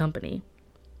for my company."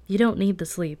 "You don't need the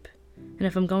sleep. And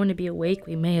if I'm going to be awake,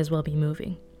 we may as well be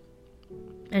moving."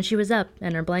 And she was up,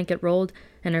 and her blanket rolled,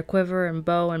 and her quiver and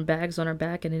bow and bags on her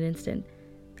back in an instant.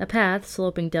 A path,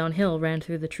 sloping downhill, ran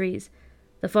through the trees.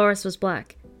 The forest was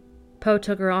black. Poe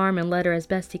took her arm and led her as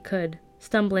best he could,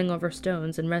 stumbling over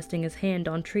stones and resting his hand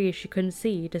on trees she couldn't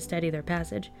see to steady their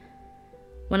passage.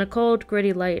 When a cold,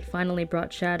 gritty light finally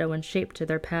brought shadow and shape to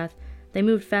their path, they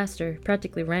moved faster,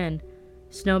 practically ran.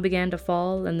 Snow began to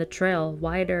fall, and the trail,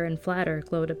 wider and flatter,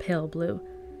 glowed a pale blue.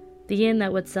 The inn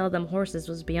that would sell them horses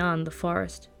was beyond the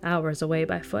forest, hours away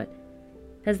by foot.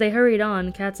 As they hurried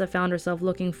on, Katza found herself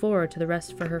looking forward to the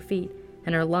rest for her feet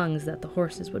and her lungs that the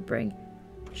horses would bring.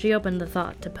 She opened the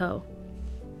thought to Poe.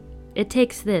 "It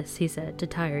takes this," he said, "to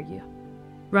tire you.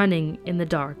 Running in the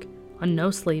dark, on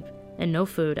no sleep and no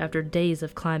food after days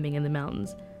of climbing in the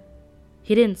mountains."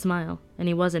 He didn't smile, and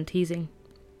he wasn't teasing.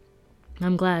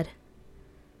 "I'm glad.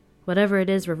 Whatever it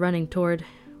is we're running toward,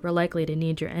 we're likely to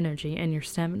need your energy and your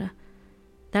stamina."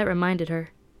 That reminded her.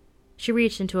 She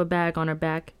reached into a bag on her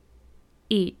back.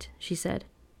 "Eat," she said.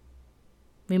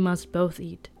 "We must both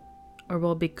eat, or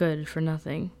we'll be good for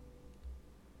nothing."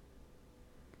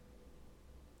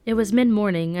 It was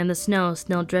mid-morning, and the snow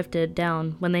still drifted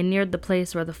down when they neared the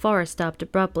place where the forest stopped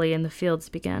abruptly and the fields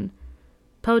began.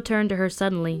 Poe turned to her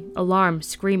suddenly, alarm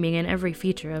screaming in every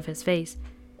feature of his face.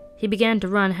 He began to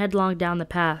run headlong down the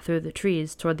path through the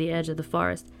trees toward the edge of the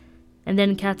forest, and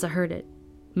then Katza heard it.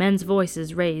 Men's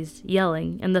voices raised,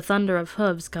 yelling, and the thunder of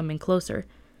hooves coming closer.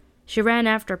 She ran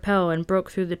after Poe and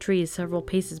broke through the trees several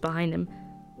paces behind him.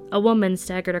 A woman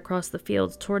staggered across the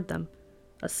fields toward them.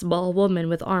 A small woman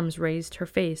with arms raised, her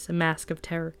face a mask of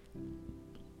terror.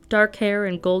 Dark hair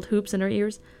and gold hoops in her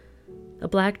ears. A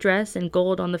black dress and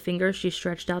gold on the fingers she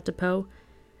stretched out to Poe,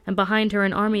 and behind her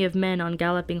an army of men on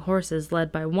galloping horses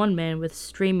led by one man with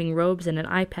streaming robes and an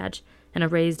eye patch and a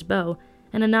raised bow,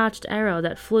 and a notched arrow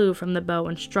that flew from the bow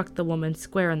and struck the woman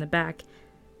square in the back.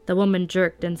 The woman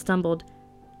jerked and stumbled.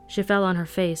 She fell on her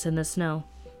face in the snow.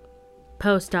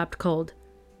 Poe stopped cold.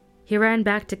 He ran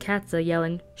back to Katza,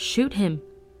 yelling, "Shoot him!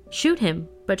 Shoot him!"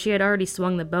 But she had already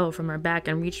swung the bow from her back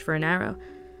and reached for an arrow.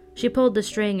 She pulled the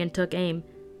string and took aim,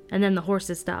 and then the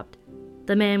horses stopped.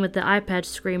 The man with the eye patch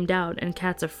screamed out, and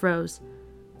Katza froze.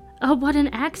 "Oh, what an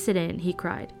accident!" he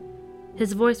cried.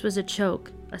 His voice was a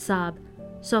choke, a sob,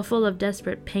 so full of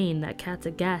desperate pain that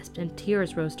Katza gasped and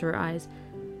tears rose to her eyes.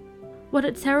 "What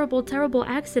a terrible, terrible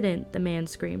accident!" the man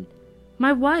screamed.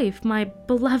 "My wife, my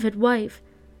beloved wife!"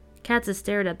 Katza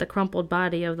stared at the crumpled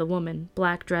body of the woman,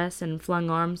 black dress and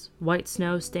flung arms, white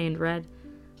snow stained red.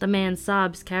 The man's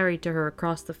sobs carried to her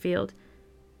across the field.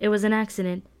 It was an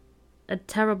accident. A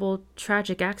terrible,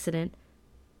 tragic accident.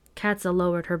 Katza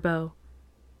lowered her bow.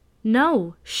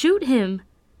 "No! Shoot him!"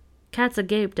 Katza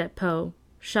gaped at Poe,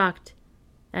 shocked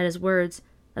at his words,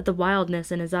 at the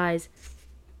wildness in his eyes.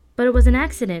 "But it was an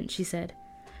accident," she said.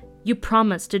 "You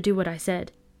promised to do what I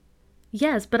said."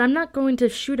 "Yes, but I'm not going to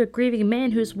shoot a grieving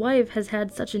man whose wife has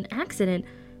had such an accident."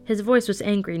 His voice was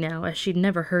angry now, as she'd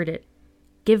never heard it.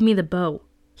 "Give me the bow,"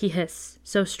 he hissed,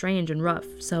 so strange and rough,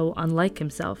 so unlike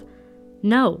himself.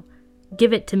 "No!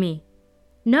 Give it to me."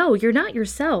 "No, you're not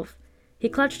yourself." He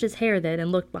clutched his hair then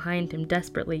and looked behind him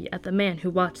desperately at the man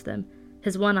who watched them,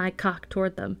 his one eye cocked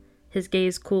toward them, his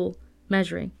gaze cool,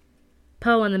 measuring.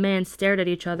 Poe and the man stared at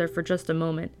each other for just a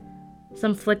moment.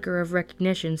 Some flicker of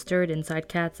recognition stirred inside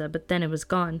Katza, but then it was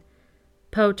gone.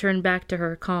 Poe turned back to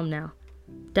her, calm now.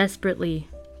 Desperately,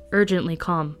 urgently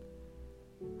calm.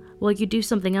 "Will you do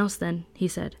something else then?" he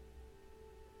said.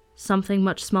 "Something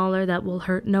much smaller that will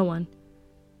hurt no one."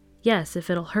 "Yes, if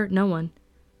it'll hurt no one."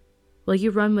 "Will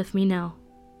you run with me now,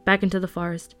 back into the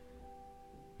forest?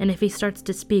 And if he starts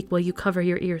to speak, will you cover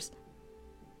your ears?"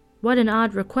 What an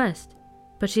odd request,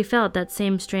 but she felt that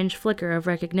same strange flicker of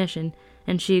recognition,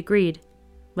 and she agreed,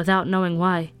 without knowing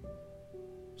why.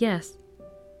 "Yes."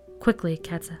 Quickly,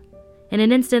 Katza. In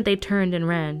an instant they turned and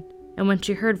ran, and when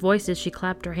she heard voices she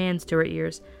clapped her hands to her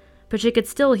ears, but she could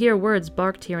still hear words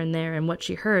barked here and there, and what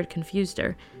she heard confused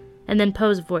her. And then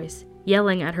Poe's voice,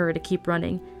 yelling at her to keep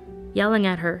running. Yelling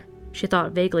at her, she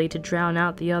thought vaguely, to drown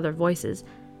out the other voices.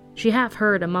 She half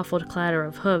heard a muffled clatter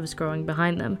of hooves growing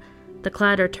behind them. The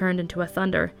clatter turned into a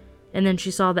thunder, and then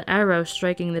she saw the arrows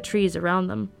striking the trees around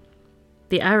them.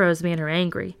 The arrows made her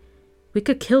angry. We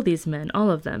could kill these men,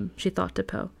 all of them, she thought to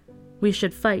Poe. We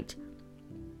should fight.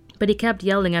 But he kept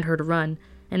yelling at her to run,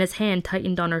 and his hand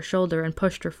tightened on her shoulder and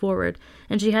pushed her forward,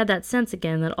 and she had that sense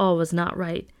again that all was not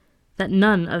right, that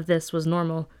none of this was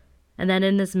normal, and that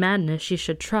in this madness she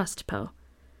should trust Poe.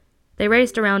 They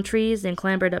raced around trees and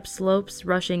clambered up slopes,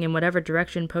 rushing in whatever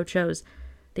direction Poe chose.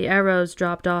 The arrows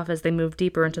dropped off as they moved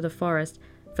deeper into the forest,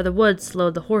 for the woods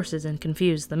slowed the horses and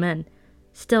confused the men.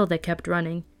 Still they kept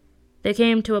running. They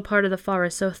came to a part of the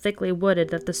forest so thickly wooded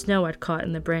that the snow had caught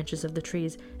in the branches of the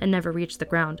trees and never reached the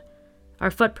ground.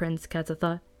 Our footprints, Katza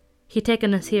thought. He'd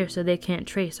taken us here so they can't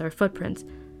trace our footprints.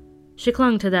 She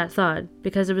clung to that thought,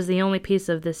 because it was the only piece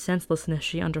of this senselessness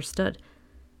she understood.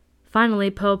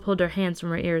 Finally, Poe pulled her hands from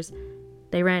her ears.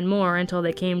 They ran more until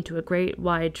they came to a great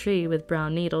wide tree with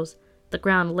brown needles, the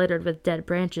ground littered with dead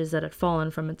branches that had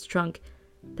fallen from its trunk.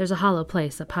 "There's a hollow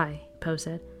place up high," Poe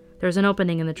said. "There's an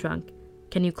opening in the trunk.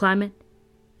 Can you climb it?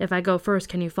 If I go first,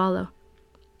 can you follow?"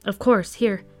 "Of course,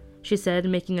 here," she said,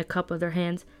 making a cup with her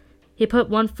hands. He put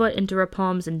one foot into her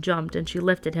palms and jumped, and she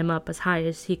lifted him up as high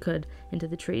as he could into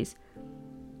the trees.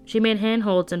 She made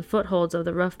handholds and footholds of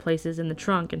the rough places in the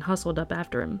trunk and hustled up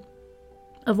after him.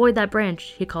 "Avoid that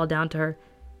branch," he called down to her,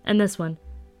 "and this one.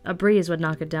 A breeze would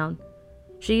knock it down."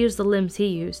 She used the limbs he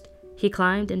used. He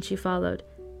climbed, and she followed.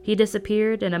 He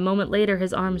disappeared, and a moment later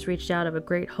his arms reached out of a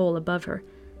great hole above her.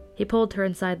 He pulled her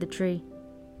inside the tree,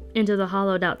 into the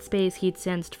hollowed-out space he'd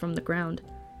sensed from the ground.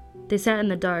 They sat in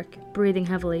the dark, breathing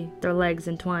heavily, their legs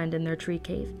entwined in their tree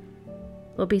cave.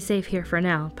 "We'll be safe here for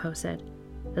now," Poe said,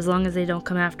 "as long as they don't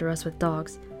come after us with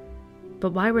dogs."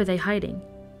 But why were they hiding?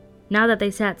 Now that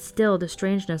they sat still, the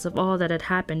strangeness of all that had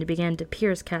happened began to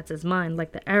pierce Katza's mind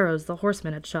like the arrows the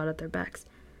horsemen had shot at their backs.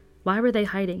 Why were they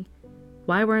hiding?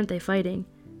 Why weren't they fighting?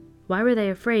 Why were they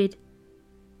afraid?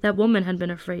 That woman had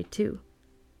been afraid, too.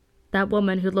 That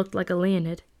woman who looked like a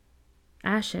Leonid.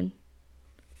 Ashen.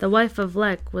 The wife of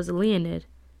Lek was a Leonid,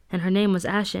 and her name was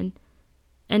Ashen.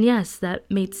 And yes,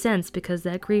 that made sense because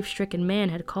that grief-stricken man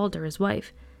had called her his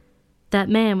wife. That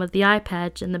man with the eye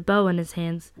patch and the bow in his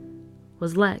hands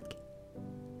was Lek.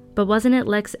 But wasn't it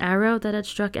Lek's arrow that had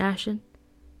struck Ashen?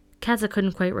 Katza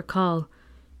couldn't quite recall,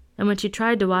 and when she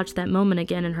tried to watch that moment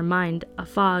again in her mind, a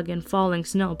fog and falling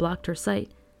snow blocked her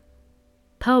sight.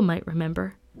 Poe might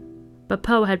remember, but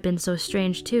Poe had been so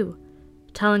strange too,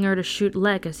 telling her to shoot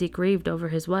Lek as he grieved over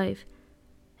his wife,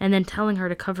 and then telling her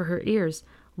to cover her ears.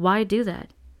 Why do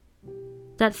that?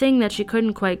 That thing that she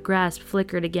couldn't quite grasp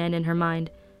flickered again in her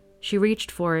mind. She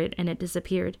reached for it, and it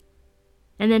disappeared.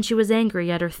 And then she was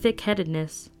angry at her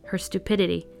thick-headedness, her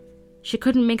stupidity. She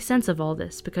couldn't make sense of all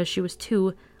this because she was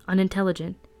too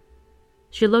unintelligent.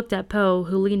 She looked at Poe,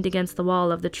 who leaned against the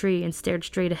wall of the tree and stared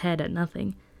straight ahead at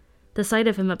nothing. The sight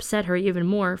of him upset her even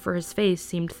more, for his face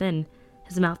seemed thin,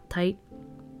 his mouth tight.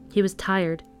 He was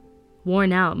tired,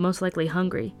 worn out, most likely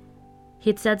hungry.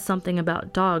 He'd said something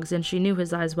about dogs, and she knew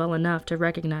his eyes well enough to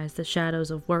recognize the shadows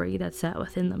of worry that sat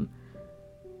within them.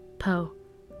 "Poe,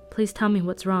 please tell me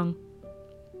what's wrong."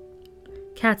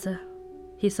 "Katza,"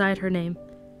 he sighed her name.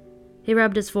 He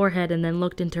rubbed his forehead and then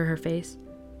looked into her face.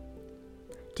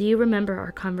 "Do you remember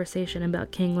our conversation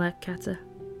about King Lek, Katza?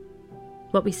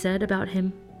 What we said about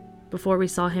him before we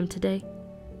saw him today?"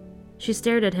 She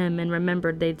stared at him and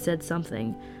remembered they'd said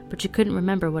something, but she couldn't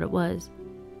remember what it was.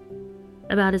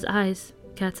 "About his eyes,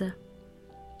 Katza.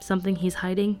 Something he's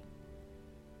hiding?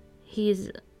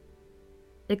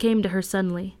 It came to her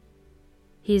suddenly.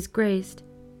 He's graced."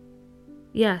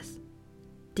 "Yes.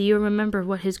 Do you remember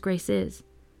what his grace is?"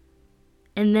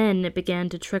 And then it began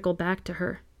to trickle back to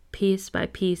her, piece by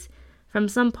piece, from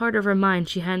some part of her mind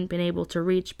she hadn't been able to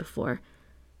reach before.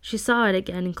 She saw it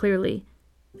again clearly.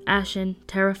 Ashen,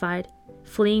 terrified,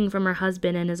 fleeing from her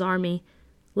husband and his army,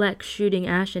 Lek shooting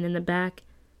Ashen in the back,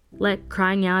 Lek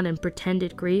crying out in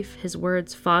pretended grief, his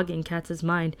words fogging Katz's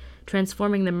mind,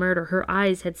 transforming the murder her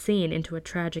eyes had seen into a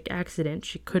tragic accident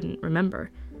she couldn't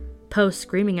remember. Poe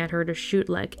screaming at her to shoot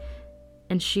Lek,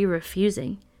 and she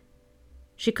refusing.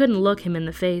 She couldn't look him in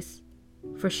the face,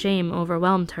 for shame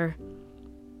overwhelmed her.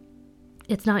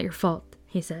 "It's not your fault,"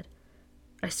 he said.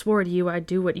 "I swore to you I'd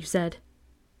do what you said."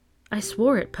 "I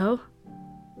swore it, Poe."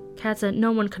 "Katza,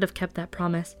 no one could have kept that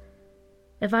promise.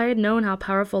 If I had known how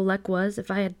powerful Lek was,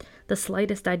 if I had the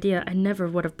slightest idea, I never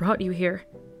would have brought you here.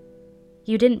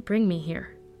 You didn't bring me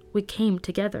here. We came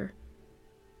together.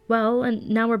 Well, and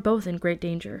now we're both in great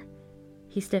danger."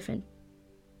 He stiffened.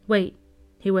 "Wait,"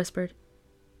 he whispered.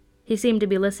 He seemed to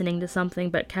be listening to something,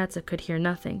 but Katza could hear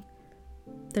nothing.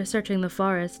 "They're searching the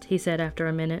forest," he said after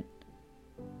a minute.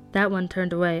 "That one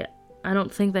turned away. I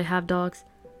don't think they have dogs.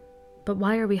 But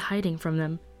why are we hiding from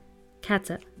them?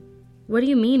 Katza, what do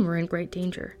you mean we're in great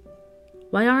danger?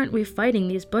 Why aren't we fighting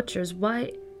these butchers?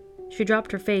 Why—" She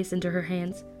dropped her face into her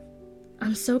hands.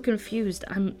 "I'm so confused.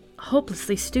 I'm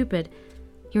hopelessly stupid."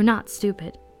 "You're not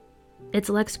stupid. It's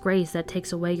Lek's grace that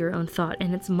takes away your own thought,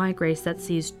 and it's my grace that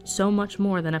sees so much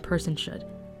more than a person should.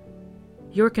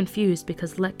 You're confused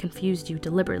because Lek confused you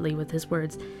deliberately with his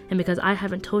words, and because I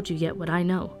haven't told you yet what I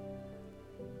know.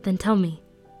 Then tell me.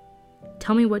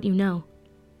 Tell me what you know."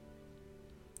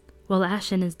 "Well,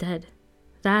 Ashen is dead.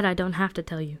 That I don't have to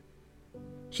tell you.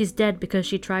 She's dead because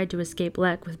she tried to escape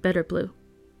Lek with Bitterblue.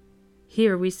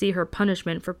 Here we see her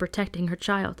punishment for protecting her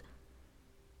child."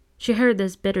 She heard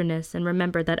this bitterness and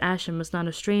remembered that Ashen was not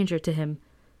a stranger to him,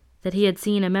 that he had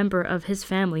seen a member of his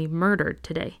family murdered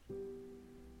today.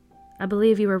 "I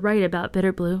believe you were right about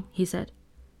Bitterblue," he said.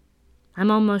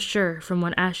 "I'm almost sure from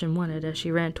what Ashen wanted as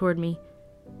she ran toward me."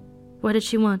 "What did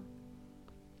she want?"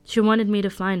 "She wanted me to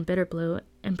find Bitterblue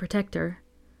and protect her.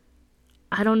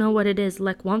 I don't know what it is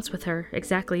Lek wants with her,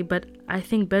 exactly, but I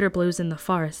think Bitterblue's in the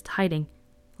forest, hiding,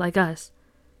 like us.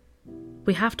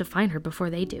 We have to find her before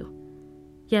they do."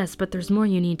 "Yes, but there's more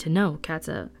you need to know,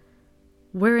 Katza.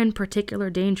 We're in particular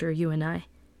danger, you and I.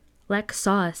 Lek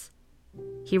saw us.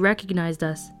 He recognized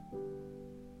us.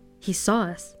 He saw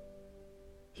us."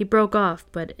 He broke off,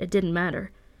 but it didn't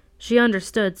matter. She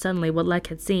understood suddenly what Lek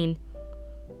had seen.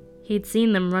 He'd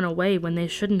seen them run away when they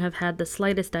shouldn't have had the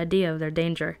slightest idea of their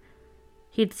danger.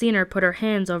 He'd seen her put her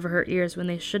hands over her ears when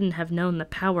they shouldn't have known the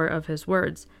power of his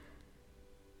words.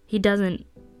 He doesn't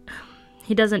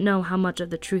know how much of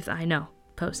the truth I know,"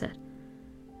 Poe said.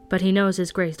 "But he knows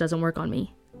his grace doesn't work on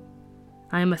me.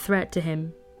 I am a threat to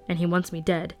him, and he wants me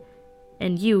dead,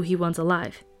 and you he wants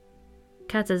alive."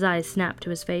 Katza's eyes snapped to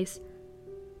his face.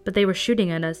 "But they were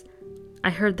shooting at us. I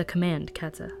heard the command,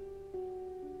 Katza.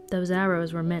 Those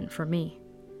arrows were meant for me."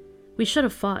 "We should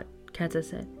have fought," Katza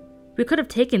said. "We could have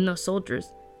taken those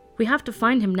soldiers. We have to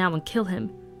find him now and kill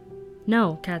him."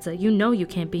 "No, Katza, you know you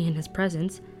can't be in his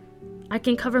presence. I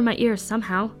can cover my ears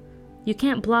somehow. You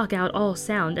can't block out all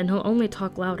sound, and he'll only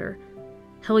talk louder.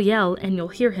 He'll yell, and you'll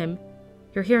hear him.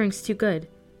 Your hearing's too good.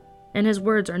 And his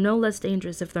words are no less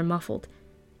dangerous if they're muffled.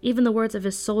 Even the words of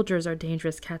his soldiers are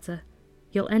dangerous, Katza.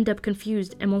 You'll end up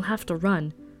confused, and we'll have to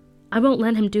run. I won't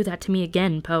let him do that to me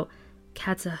again, Poe.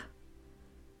 Katza."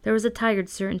 There was a tired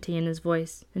certainty in his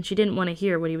voice, and she didn't want to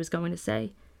hear what he was going to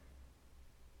say.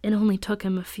 "It only took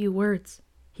him a few words,"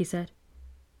 he said.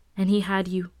 "And he had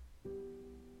you.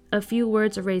 A few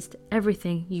words erased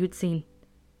everything you'd seen.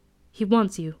 He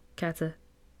wants you, Katza.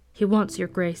 He wants your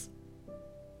grace.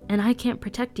 And I can't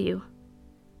protect you."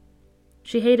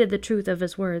 She hated the truth of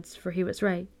his words, for he was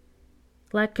right.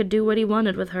 Lek could do what he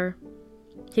wanted with her.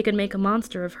 He could make a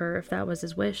monster of her if that was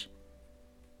his wish.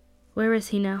 "Where is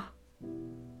he now?"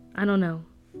 "I don't know.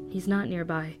 He's not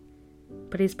nearby.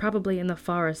 But he's probably in the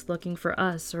forest looking for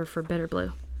us or for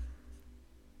Bitterblue."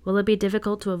 "Will it be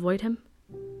difficult to avoid him?"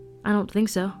 "I don't think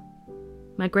so.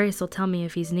 My grace will tell me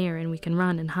if he's near and we can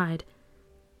run and hide."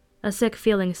 A sick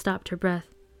feeling stopped her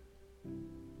breath.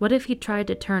 What if he tried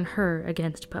to turn her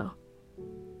against Poe?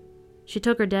 She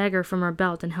took her dagger from her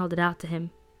belt and held it out to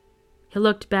him. He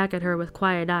looked back at her with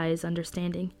quiet eyes,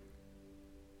 understanding.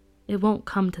 "It won't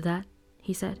come to that,"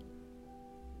 he said.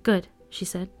 "Good," she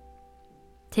said.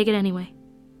 "Take it anyway."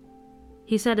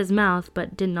 He set his mouth,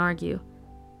 but didn't argue.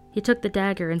 He took the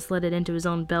dagger and slid it into his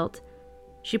own belt.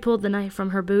 She pulled the knife from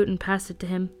her boot and passed it to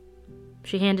him.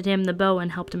 She handed him the bow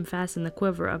and helped him fasten the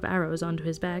quiver of arrows onto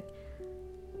his back.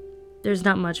 "There's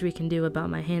not much we can do about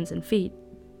my hands and feet,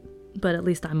 but at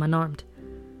least I'm unarmed."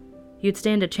 You'd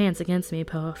stand a chance against me,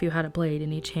 Poe, if you had a blade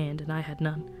in each hand and I had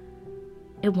none.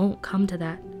 It won't come to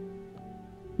that.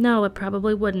 No, it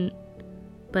probably wouldn't.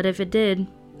 But if it did,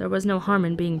 there was no harm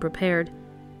in being prepared.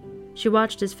 She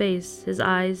watched his face, his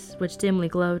eyes, which dimly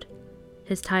glowed.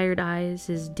 His tired eyes,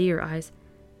 his dear eyes.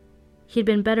 He'd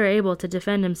been better able to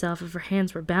defend himself if her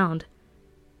hands were bound.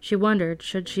 She wondered,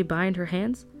 should she bind her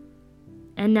hands?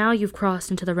 And now you've crossed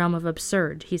into the realm of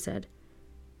absurd, he said.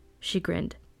 She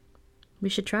grinned. We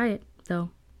should try it,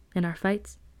 though, in our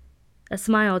fights. A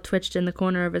smile twitched in the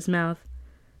corner of his mouth.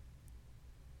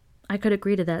 I could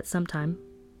agree to that sometime,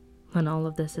 when all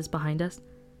of this is behind us.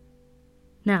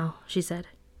 Now, she said,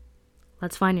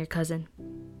 let's find your cousin.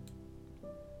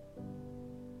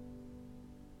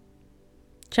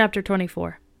 Chapter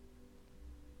 24.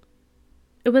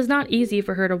 It was not easy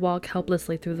for her to walk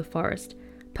helplessly through the forest,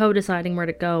 Poe deciding where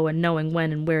to go and knowing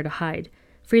when and where to hide,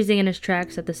 freezing in his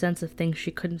tracks at the sense of things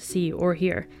she couldn't see or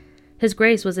hear. His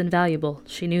grace was invaluable,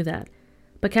 she knew that,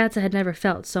 but Katza had never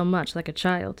felt so much like a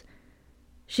child.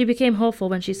 She became hopeful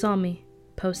when she saw me,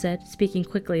 Poe said, speaking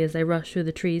quickly as they rushed through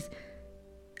the trees.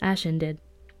 Ashen did.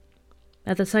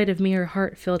 At the sight of me, her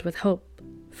heart filled with hope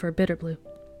for Bitterblue.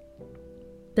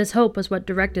 This hope was what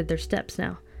directed their steps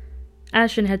now.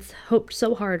 Ashen had hoped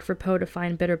so hard for Poe to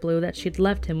find Bitterblue that she'd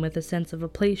left him with a sense of a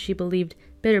place she believed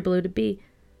Bitterblue to be,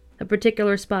 a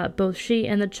particular spot both she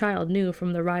and the child knew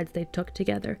from the rides they took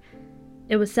together.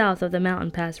 It was south of the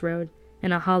mountain pass road,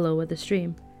 in a hollow with a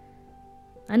stream.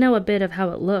 I know a bit of how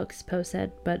it looks, Poe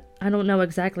said, but I don't know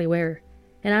exactly where,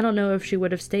 and I don't know if she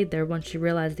would have stayed there once she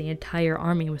realized the entire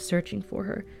army was searching for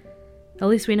her. At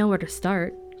least we know where to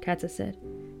start, Katza said.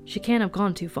 She can't have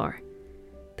gone too far.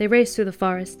 They raced through the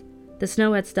forest. The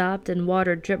snow had stopped, and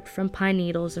water dripped from pine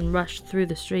needles and rushed through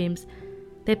the streams.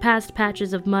 They passed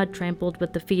patches of mud trampled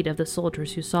with the feet of the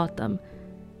soldiers who sought them.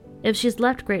 If she's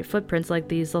left great footprints like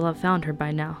these, they'll have found her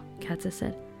by now, Katza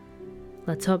said.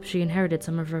 Let's hope she inherited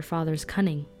some of her father's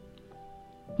cunning.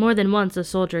 More than once a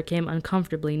soldier came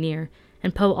uncomfortably near,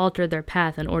 and Poe altered their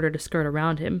path in order to skirt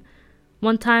around him.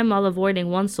 One time, while avoiding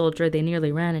one soldier, they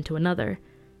nearly ran into another.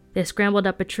 They scrambled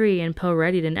up a tree, and Poe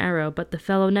readied an arrow, but the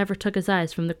fellow never took his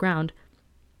eyes from the ground.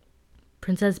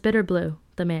 Princess Bitterblue,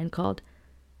 the man called.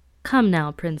 Come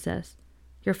now, princess.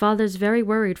 Your father's very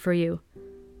worried for you.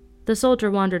 The soldier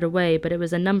wandered away, but it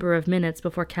was a number of minutes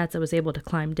before Katza was able to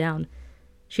climb down.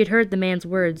 She'd heard the man's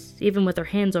words, even with her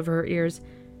hands over her ears.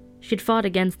 She'd fought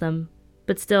against them,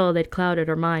 but still they'd clouded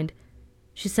her mind.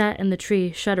 She sat in the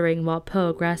tree, shuddering, while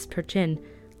Poe grasped her chin,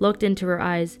 looked into her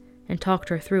eyes, and talked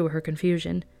her through her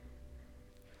confusion.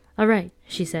 All right,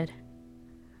 she said.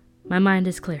 My mind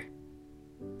is clear.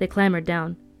 They clambered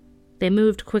down. They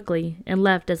moved quickly and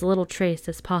left as little trace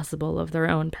as possible of their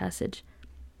own passage.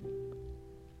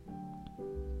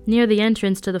 Near the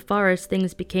entrance to the forest,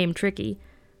 things became tricky.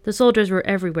 The soldiers were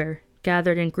everywhere,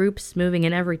 gathered in groups, moving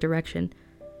in every direction.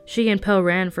 She and Poe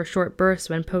ran for short bursts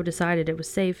when Poe decided it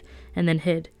was safe, and then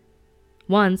hid.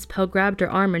 Once, Poe grabbed her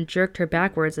arm and jerked her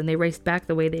backwards, and they raced back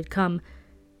the way they'd come.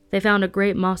 They found a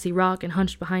great mossy rock and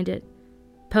hunched behind it.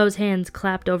 Poe's hands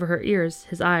clapped over her ears,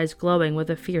 his eyes glowing with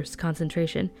a fierce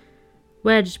concentration.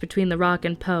 Wedged between the rock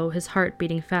and Poe, his heart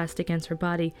beating fast against her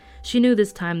body, she knew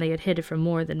this time they had hid from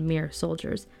more than mere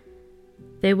soldiers.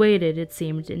 They waited, it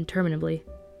seemed, interminably.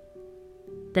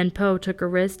 Then Poe took her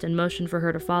wrist and motioned for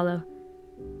her to follow.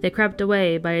 They crept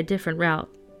away by a different route,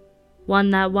 one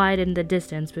that widened the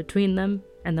distance between them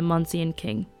and the Monsian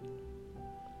king.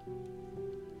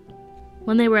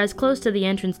 When they were as close to the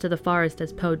entrance to the forest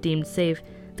as Poe deemed safe,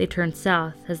 they turned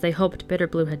south, as they hoped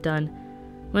Bitterblue had done.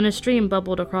 When a stream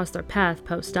bubbled across their path,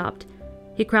 Poe stopped.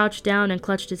 He crouched down and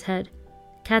clutched his head.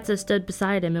 Katza stood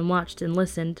beside him and watched and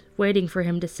listened, waiting for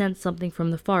him to sense something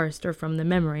from the forest or from the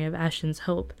memory of Ashen's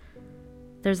hope.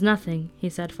 There's nothing, he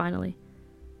said finally.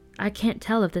 I can't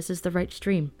tell if this is the right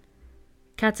stream.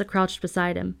 Katza crouched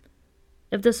beside him.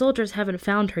 If the soldiers haven't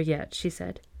found her yet, she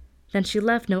said, then she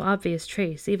left no obvious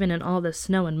trace, even in all this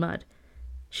snow and mud.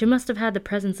 She must have had the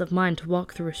presence of mind to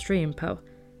walk through a stream, Poe.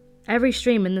 Every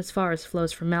stream in this forest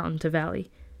flows from mountain to valley.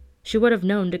 She would have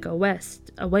known to go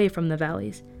west, away from the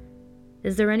valleys.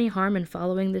 Is there any harm in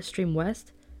following this stream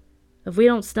west? If we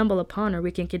don't stumble upon her,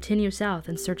 we can continue south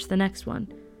and search the next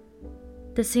one.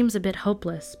 This seems a bit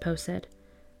hopeless, Poe said.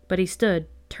 But he stood,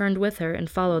 turned with her, and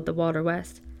followed the water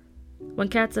west. When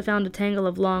Katza found a tangle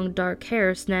of long, dark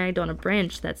hair snagged on a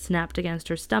branch that snapped against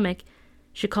her stomach,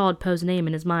 she called Poe's name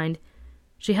in his mind.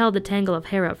 She held the tangle of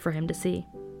hair up for him to see.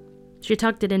 She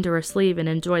tucked it into her sleeve and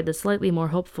enjoyed the slightly more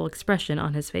hopeful expression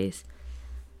on his face.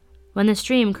 When the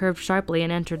stream curved sharply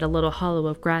and entered a little hollow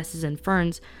of grasses and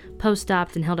ferns, Poe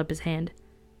stopped and held up his hand.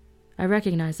 I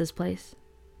recognize this place.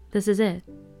 This is it.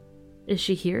 Is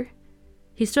she here?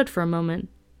 He stood for a moment.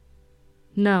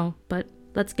 No, but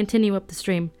let's continue up the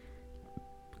stream.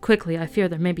 Quickly, I fear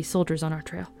there may be soldiers on our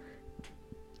trail.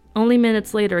 Only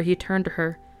minutes later, he turned to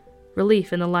her,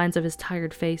 relief in the lines of his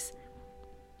tired face.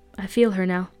 I feel her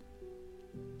now.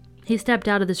 He stepped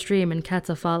out of the stream and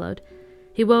Katza followed.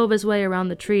 He wove his way around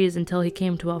the trees until he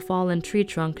came to a fallen tree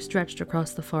trunk stretched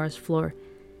across the forest floor.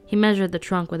 He measured the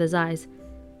trunk with his eyes.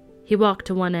 He walked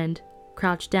to one end,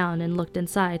 crouched down, and looked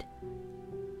inside.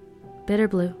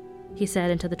 Bitterblue, he said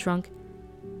into the trunk.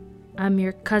 I'm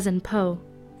your cousin Poe,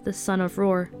 the son of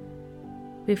Roar.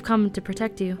 We've come to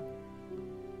protect you.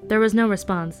 There was no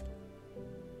response.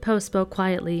 Poe spoke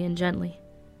quietly and gently.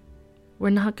 We're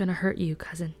not going to hurt you,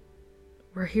 cousin.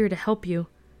 We're here to help you.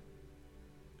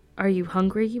 Are you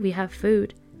hungry? We have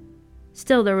food.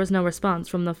 Still there was no response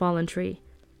from the fallen tree.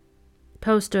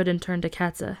 Poe stood and turned to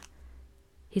Katza.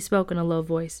 He spoke in a low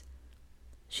voice.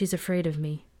 She's afraid of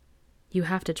me. You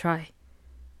have to try.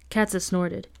 Katza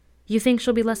snorted. You think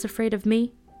she'll be less afraid of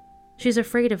me? She's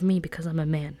afraid of me because I'm a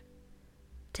man.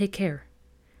 Take care.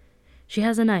 She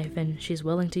has a knife and she's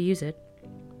willing to use it.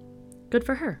 Good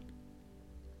for her.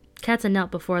 Katza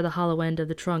knelt before the hollow end of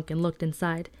the trunk and looked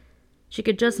inside. She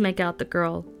could just make out the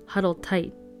girl, huddled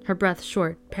tight, her breath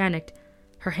short, panicked,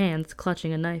 her hands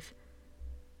clutching a knife.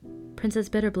 Princess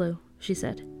Bitterblue, she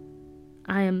said.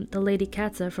 I am the Lady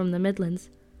Katza from the Midlands.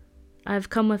 I've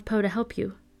come with Poe to help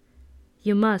you.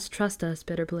 You must trust us,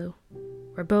 Bitterblue.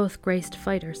 We're both graced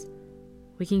fighters.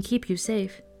 We can keep you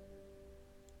safe.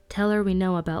 Tell her we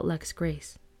know about Lex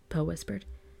Grace, Poe whispered.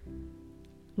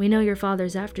 We know your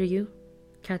father's after you,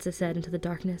 Katza said into the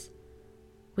darkness.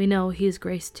 We know he's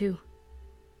Grace too.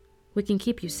 We can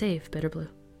keep you safe, Bitterblue.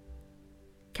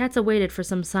 Katza waited for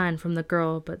some sign from the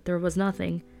girl, but there was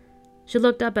nothing. She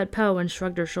looked up at Poe and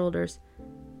shrugged her shoulders.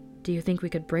 Do you think we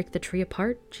could break the tree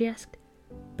apart? She asked.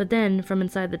 But then, from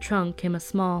inside the trunk came a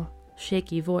small,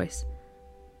 shaky voice.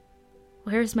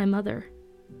 Where's my mother?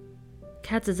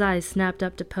 Katza's eyes snapped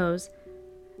up to Poe's.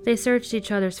 They searched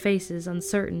each other's faces,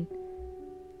 uncertain.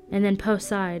 And then Poe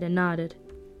sighed and nodded.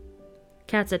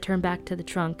 Katza turned back to the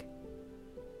trunk.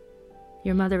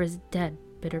 Your mother is dead,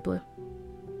 Bitterblue.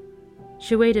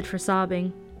 She waited for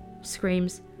sobbing,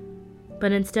 screams,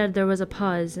 but instead there was a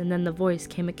pause and then the voice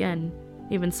came again,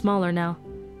 even smaller now.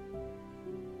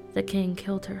 The king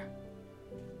killed her.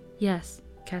 Yes,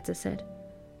 Katza said.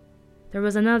 There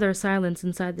was another silence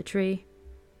inside the tree.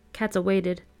 Katza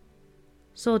waited.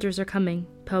 Soldiers are coming,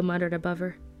 Poe muttered above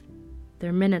her.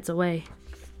 They're minutes away.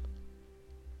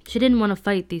 She didn't want to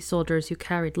fight these soldiers who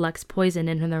carried Lex poison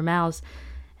in their mouths,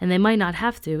 and they might not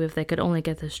have to if they could only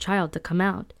get this child to come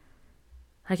out.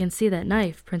 I can see that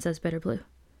knife, Princess Bitterblue,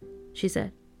 she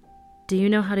said. Do you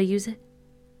know how to use it?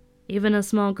 Even a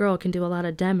small girl can do a lot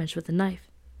of damage with a knife.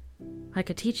 I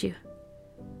could teach you.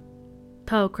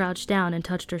 Poe crouched down and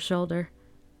touched her shoulder.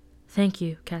 Thank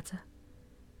you, Katza.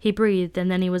 He breathed,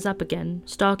 and then he was up again,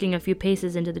 stalking a few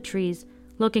paces into the trees,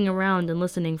 looking around and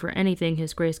listening for anything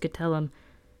his grace could tell him.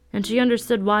 And she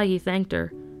understood why he thanked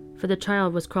her, for the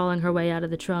child was crawling her way out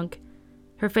of the trunk.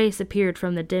 Her face appeared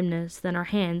from the dimness, then her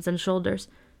hands and shoulders.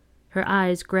 Her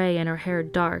eyes gray and her hair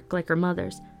dark, like her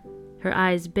mother's. Her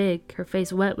eyes big, her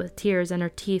face wet with tears and her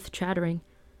teeth chattering.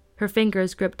 Her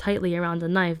fingers gripped tightly around a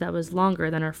knife that was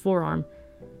longer than her forearm.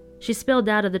 She spilled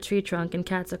out of the tree trunk and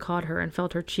Katza caught her and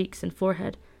felt her cheeks and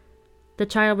forehead. The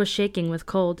child was shaking with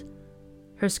cold.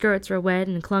 Her skirts were wet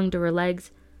and clung to her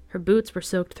legs. Her boots were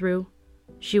soaked through.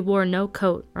 She wore no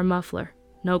coat or muffler,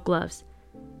 no gloves.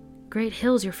 Great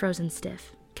hills, you're frozen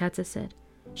stiff, Katza said.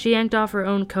 She yanked off her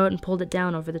own coat and pulled it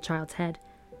down over the child's head.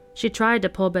 She tried to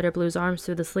pull Bitterblue's arms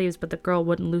through the sleeves, but the girl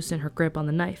wouldn't loosen her grip on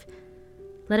the knife.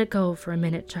 Let it go for a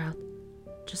minute, child.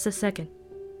 Just a second.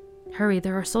 Hurry,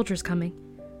 there are soldiers coming.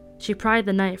 She pried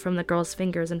the knife from the girl's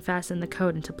fingers and fastened the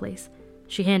coat into place.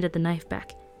 She handed the knife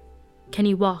back. Can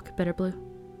you walk, Bitterblue?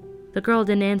 The girl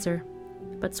didn't answer,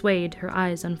 but swayed, her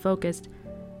eyes unfocused.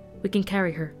 We can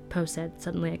carry her, Poe said,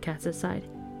 suddenly at Katza's side.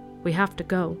 We have to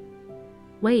go.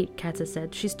 Wait, Katza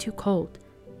said. She's too cold.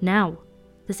 Now.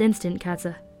 This instant,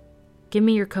 Katza. Give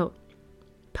me your coat.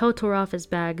 Poe tore off his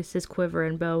bags, his quiver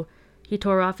and bow. He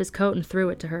tore off his coat and threw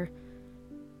it to her.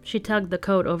 She tugged the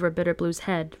coat over Bitterblue's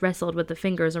head, wrestled with the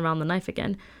fingers around the knife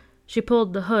again. She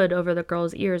pulled the hood over the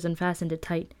girl's ears and fastened it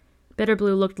tight.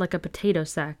 Bitterblue looked like a potato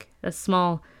sack, a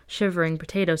small, shivering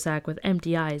potato sack with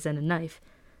empty eyes and a knife.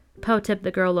 Poe tipped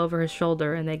the girl over his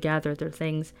shoulder, and they gathered their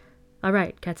things. All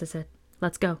right, Katza said.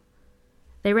 Let's go.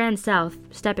 They ran south,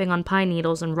 stepping on pine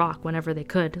needles and rock whenever they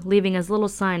could, leaving as little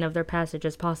sign of their passage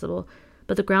as possible,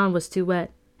 but the ground was too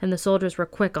wet, and the soldiers were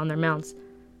quick on their mounts.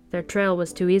 Their trail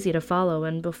was too easy to follow,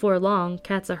 and before long,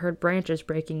 Katza heard branches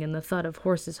breaking and the thud of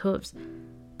horses' hooves.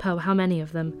 Poe, how many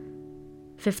of them?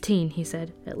 15, he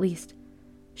said, at least.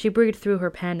 She breathed through her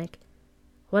panic.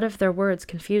 What if their words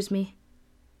confused me?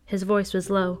 His voice was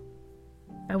low.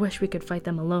 I wish we could fight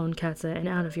them alone, Katza, and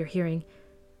out of your hearing.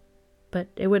 But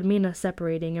it would mean us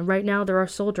separating, and right now there are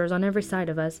soldiers on every side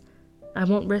of us. I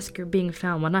won't risk your being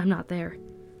found when I'm not there.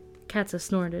 Katza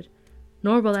snorted.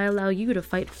 Nor will I allow you to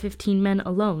fight 15 men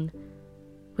alone.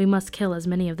 We must kill as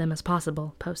many of them as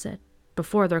possible, Poe said,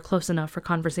 before they're close enough for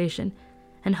conversation,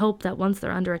 and hope that once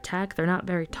they're under attack, they're not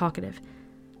very talkative.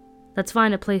 Let's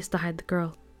find a place to hide the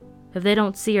girl. If they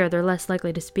don't see her, they're less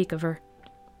likely to speak of her.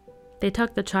 They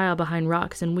tucked the child behind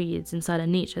rocks and weeds inside a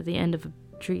niche at the end of a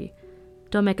tree.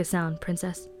 Don't make a sound,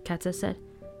 Princess, Katza said,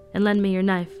 and lend me your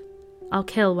knife. I'll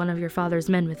kill one of your father's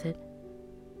men with it.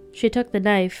 She took the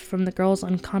knife from the girl's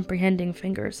uncomprehending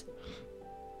fingers.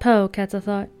 Poe, Katza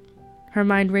thought, her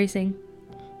mind racing.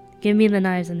 Give me the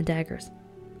knives and the daggers.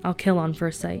 I'll kill on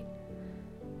first sight.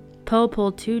 Poe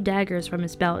pulled 2 daggers from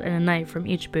his belt and a knife from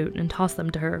each boot and tossed them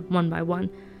to her, one by one.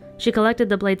 She collected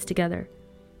the blades together.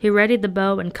 He readied the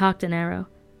bow and cocked an arrow.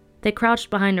 They crouched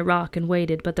behind a rock and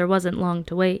waited, but there wasn't long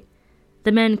to wait.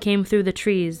 The men came through the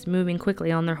trees, moving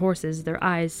quickly on their horses, their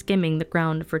eyes skimming the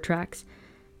ground for tracks.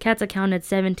 Katza counted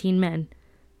 17 men.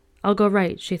 I'll go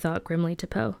right, she thought grimly to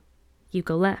Poe. You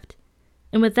go left.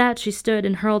 And with that she stood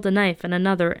and hurled a knife and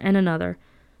another and another.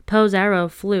 Poe's arrow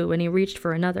flew and he reached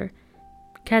for another.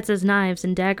 Katza's knives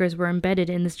and daggers were embedded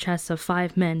in the chests of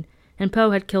 5 men, and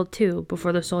Poe had killed 2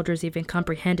 before the soldiers even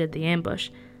comprehended the ambush.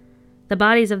 The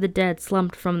bodies of the dead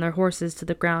slumped from their horses to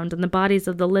the ground, and the bodies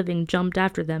of the living jumped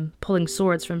after them, pulling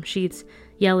swords from sheaths,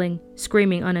 yelling,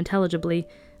 screaming unintelligibly,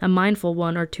 a mindful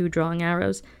 1 or 2 drawing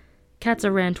arrows.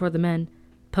 Katza ran toward the men.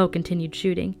 Poe continued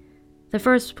shooting. The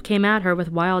first came at her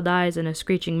with wild eyes and a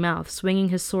screeching mouth, swinging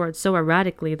his sword so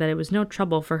erratically that it was no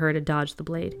trouble for her to dodge the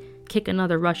blade, kick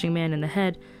another rushing man in the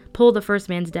head, pull the first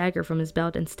man's dagger from his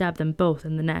belt, and stab them both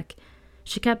in the neck.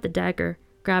 She kept the dagger,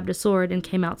 grabbed a sword, and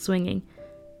came out swinging.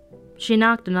 She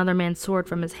knocked another man's sword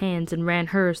from his hands and ran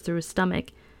hers through his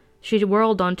stomach. She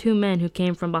whirled on 2 men who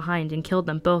came from behind and killed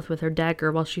them both with her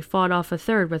dagger while she fought off a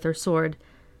third with her sword.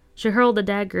 She hurled a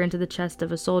dagger into the chest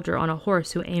of a soldier on a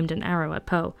horse who aimed an arrow at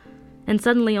Poe. And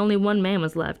suddenly only 1 man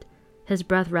was left, his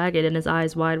breath ragged and his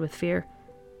eyes wide with fear.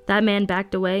 That man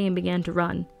backed away and began to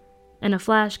run. In a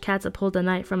flash, Katza pulled a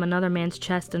knife from another man's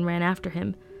chest and ran after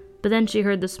him, but then she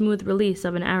heard the smooth release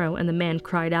of an arrow and the man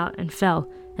cried out and fell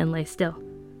and lay still.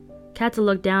 Katza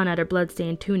looked down at her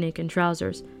blood-stained tunic and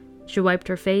trousers. She wiped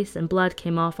her face and blood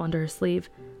came off onto her sleeve.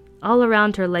 All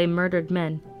around her lay murdered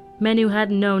men who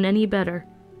hadn't known any better,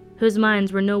 whose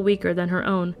minds were no weaker than her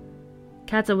own.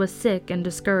 Katza was sick and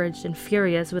discouraged and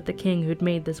furious with the king who'd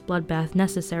made this bloodbath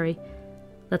necessary.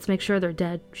 Let's make sure they're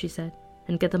dead, she said,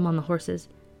 and get them on the horses.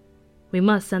 We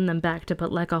must send them back to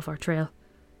put Lek off our trail.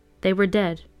 They were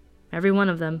dead, every one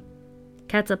of them.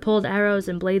 Katza pulled arrows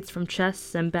and blades from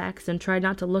chests and backs and tried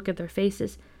not to look at their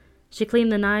faces. She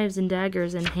cleaned the knives and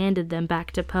daggers and handed them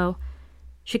back to Poe.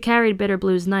 She carried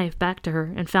Bitterblue's knife back to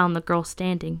her and found the girl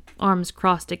standing, arms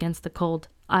crossed against the cold,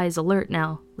 eyes alert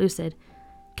now, lucid.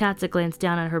 Katza glanced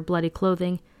down at her bloody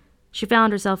clothing. She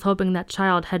found herself hoping that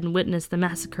child hadn't witnessed the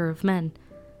massacre of men.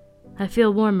 I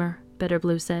feel warmer,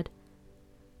 Bitterblue said.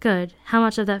 Good. How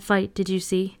much of that fight did you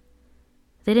see?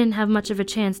 They didn't have much of a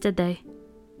chance, did they?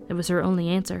 It was her only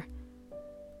answer.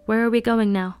 Where are we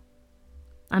going now?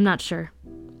 I'm not sure.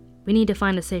 We need to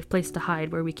find a safe place to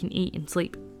hide where we can eat and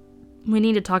sleep. We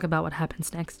need to talk about what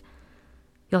happens next.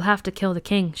 You'll have to kill the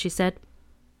king, she said,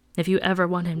 if you ever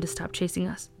want him to stop chasing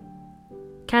us.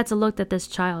 Katza looked at this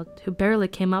child, who barely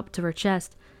came up to her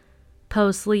chest,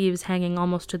 Poe's sleeves hanging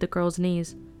almost to the girl's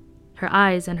knees, her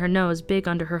eyes and her nose big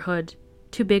under her hood,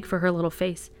 too big for her little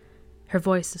face, her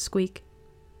voice a squeak,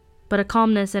 but a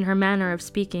calmness in her manner of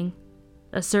speaking,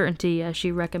 a certainty as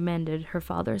she recommended her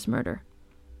father's murder.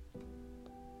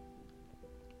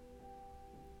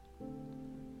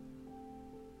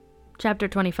 Chapter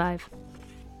 25.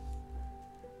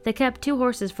 They kept 2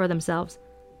 horses for themselves.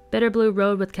 Bitterblue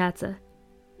rode with Katza.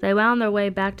 They wound their way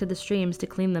back to the streams to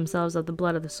clean themselves of the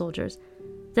blood of the soldiers.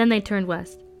 Then they turned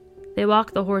west. They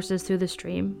walked the horses through the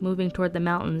stream, moving toward the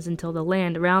mountains until the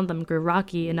land around them grew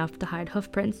rocky enough to hide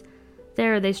hoofprints.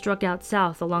 There they struck out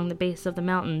south along the base of the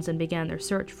mountains and began their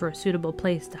search for a suitable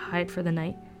place to hide for the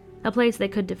night. A place they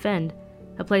could defend,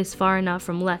 a place far enough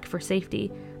from Lek for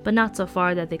safety, but not so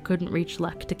far that they couldn't reach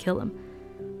Lek to kill him.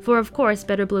 For of course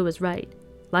Bitterblue was right.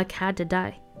 Lek had to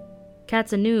die.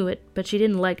 Katza knew it, but she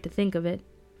didn't like to think of it,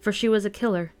 for she was a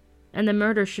killer. and the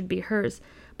murder should be hers,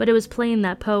 but it was plain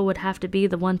that Poe would have to be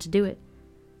the one to do it.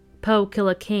 Poe kill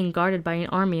a king guarded by an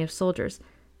army of soldiers,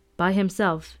 by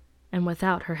himself, and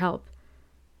without her help.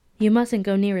 You mustn't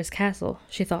go near his castle,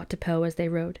 she thought to Poe as they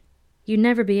rode. You'd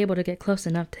never be able to get close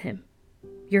enough to him.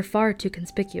 You're far too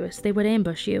conspicuous. They would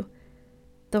ambush you.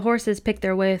 The horses picked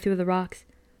their way through the rocks.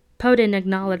 Poe didn't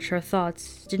acknowledge her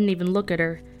thoughts, didn't even look at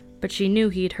her, but she knew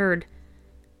he'd heard.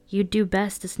 You'd do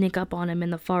best to sneak up on him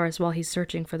in the forest while he's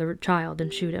searching for the child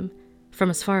and shoot him, from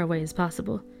as far away as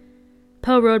possible.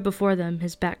 Poe rode before them,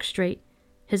 his back straight,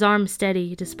 his arms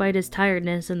steady despite his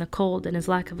tiredness and the cold and his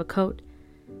lack of a coat.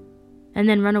 And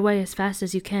then run away as fast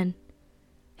as you can.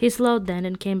 He slowed then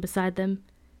and came beside them.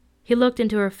 He looked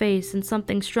into her face, and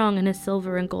something strong in his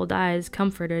silver and gold eyes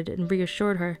comforted and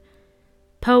reassured her.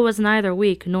 Poe was neither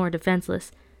weak nor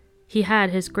defenseless. He had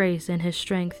his grace and his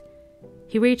strength.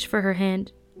 He reached for her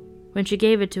hand. When she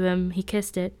gave it to him, he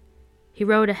kissed it. He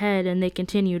rode ahead, and they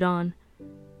continued on.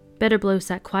 Bitterblue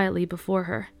sat quietly before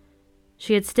her.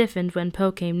 She had stiffened when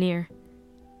Poe came near,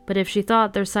 but if she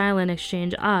thought their silent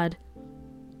exchange odd,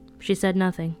 she said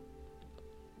nothing.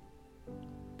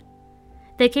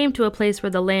 They came to a place where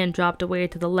the land dropped away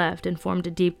to the left and formed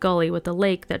a deep gully with a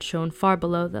lake that shone far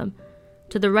below them.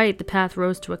 To the right, the path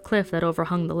rose to a cliff that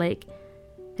overhung the lake.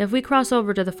 If we cross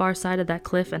over to the far side of that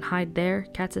cliff and hide there,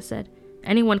 Katza said,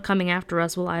 anyone coming after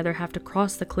us will either have to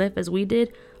cross the cliff as we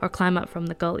did or climb up from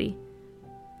the gully.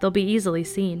 They'll be easily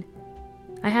seen.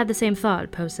 I had the same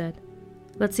thought, Poe said.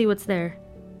 Let's see what's there.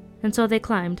 And so they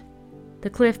climbed. The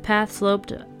cliff path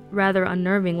sloped rather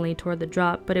unnervingly toward the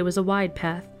drop, but it was a wide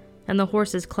path, and the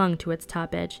horses clung to its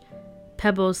top edge.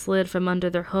 Pebbles slid from under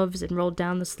their hooves and rolled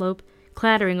down the slope,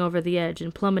 clattering over the edge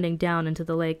and plummeting down into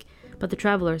the lake, but the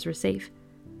travelers were safe.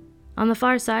 On the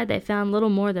far side they found little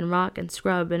more than rock and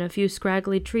scrub and a few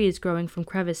scraggly trees growing from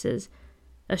crevices.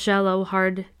 A shallow,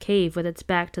 hard cave with its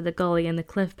back to the gully and the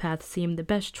cliff path seemed the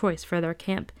best choice for their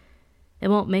camp. It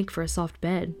won't make for a soft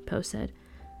bed, Poe said,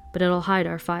 but it'll hide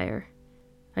our fire.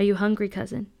 Are you hungry,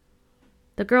 cousin?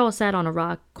 The girl sat on a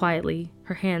rock, quietly,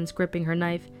 her hands gripping her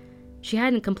knife. She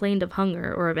hadn't complained of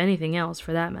hunger, or of anything else,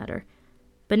 for that matter.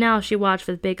 But now she watched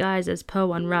with big eyes as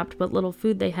Poe unwrapped what little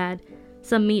food they had,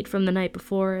 some meat from the night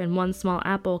before, and one small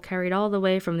apple carried all the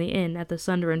way from the inn at the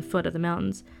sundered foot of the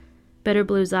mountains.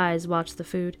 Bitterblue's eyes watched the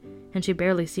food, and she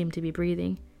barely seemed to be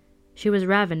breathing. She was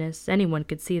ravenous, anyone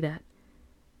could see that.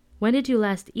 When did you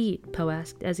last eat? Poe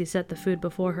asked, as he set the food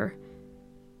before her.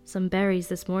 Some berries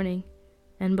this morning.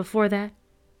 And before that?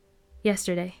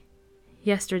 Yesterday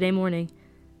morning.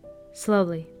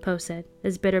 Slowly, Poe said,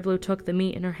 as Bitterblue took the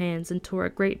meat in her hands and tore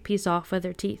a great piece off with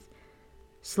her teeth.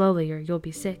 Slowly, or you'll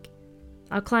be sick.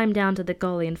 I'll climb down to the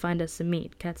gully and find us some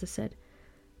meat, Katza said.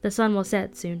 The sun will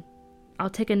set soon. I'll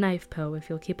take a knife, Poe, if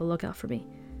you'll keep a lookout for me.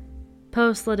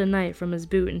 Poe slid a knife from his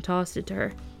boot and tossed it to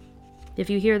her. If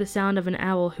you hear the sound of an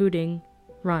owl hooting,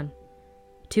 run.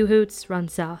 2 hoots, run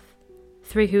south.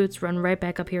 3 hoots, run right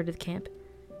back up here to the camp.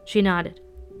 She nodded.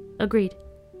 Agreed.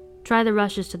 Try the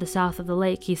rushes to the south of the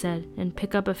lake, he said, and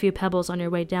pick up a few pebbles on your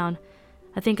way down.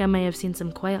 I think I may have seen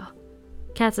some quail.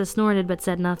 Katza snorted but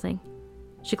said nothing.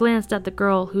 She glanced at the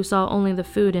girl, who saw only the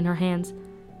food in her hands.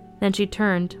 Then she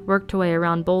turned, worked her way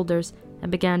around boulders,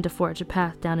 and began to forge a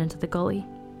path down into the gully.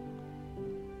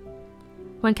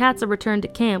 When Katza returned to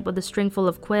camp with a stringful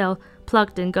of quail,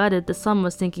 plucked and gutted, the sun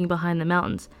was sinking behind the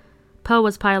mountains. Poe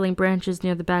was piling branches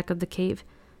near the back of the cave.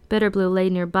 Bitterblue lay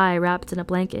nearby, wrapped in a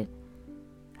blanket.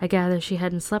 I gather she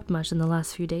hadn't slept much in the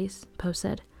last few days, Poe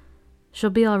said. She'll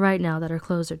be all right now that her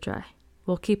clothes are dry.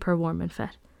 We'll keep her warm and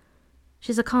fed.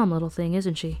 She's a calm little thing,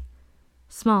 isn't she?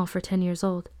 Small for 10 years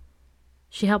old.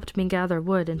 She helped me gather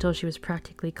wood until she was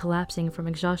practically collapsing from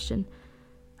exhaustion.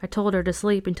 I told her to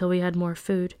sleep until we had more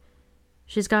food.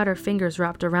 She's got her fingers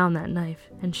wrapped around that knife,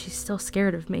 and she's still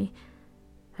scared of me.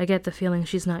 I get the feeling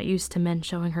she's not used to men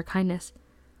showing her kindness.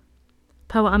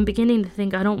 Poe, I'm beginning to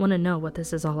think I don't want to know what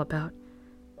this is all about.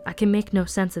 I can make no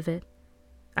sense of it.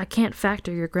 I can't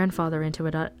factor your grandfather into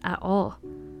it at all.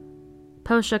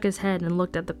 Poe shook his head and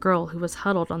looked at the girl who was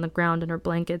huddled on the ground in her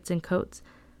blankets and coats.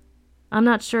 I'm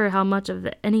not sure how much of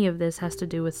any of this has to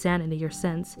do with sanity or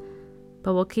sense,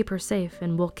 but we'll keep her safe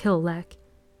and we'll kill Lek,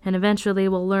 and eventually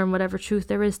we'll learn whatever truth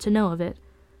there is to know of it.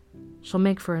 She'll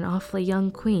make for an awfully young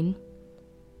queen.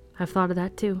 I've thought of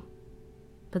that too,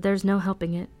 but there's no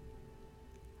helping it.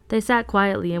 They sat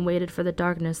quietly and waited for the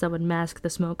darkness that would mask the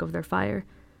smoke of their fire.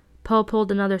 Poe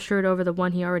pulled another shirt over the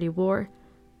one he already wore.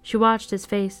 She watched his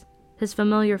face, his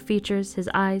familiar features, his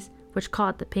eyes, which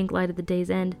caught the pink light of the day's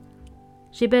end.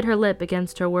 She bit her lip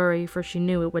against her worry, for she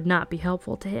knew it would not be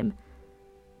helpful to him.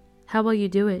 How will you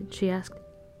do it? She asked.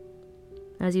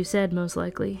 As you said, most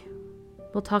likely.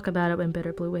 We'll talk about it when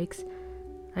Bitterblue wakes.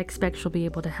 I expect she'll be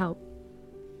able to help.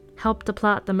 Help to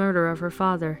plot the murder of her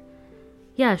father.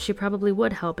 Yeah, she probably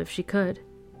would help if she could.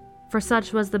 For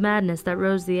such was the madness that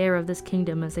rose the air of this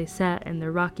kingdom as they sat in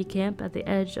their rocky camp at the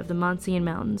edge of the Monsian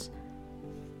Mountains.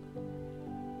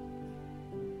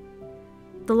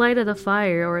 The light of the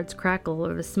fire, or its crackle,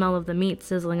 or the smell of the meat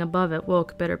sizzling above it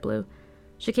woke Bitterblue.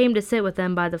 She came to sit with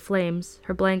them by the flames,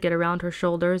 her blanket around her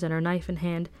shoulders and her knife in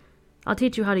hand. I'll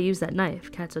teach you how to use that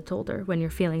knife, Katza told her, when you're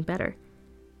feeling better.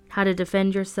 How to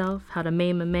defend yourself, how to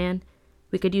maim a man.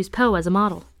 We could use Poe as a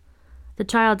model. The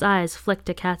child's eyes flicked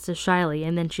to Katza shyly,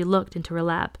 and then she looked into her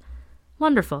lap.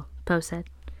 Wonderful, Poe said.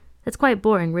 It's quite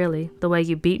boring, really, the way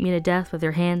you beat me to death with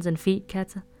your hands and feet,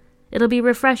 Katza. It'll be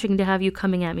refreshing to have you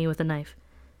coming at me with a knife.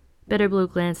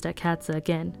 Bitterblue glanced at Katza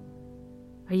again.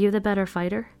 Are you the better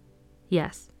fighter?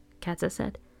 Yes, Katza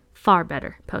said. Far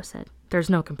better, Poe said. There's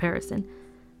no comparison.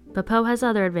 But Poe has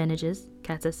other advantages,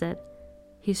 Katza said.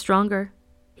 He's stronger.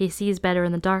 He sees better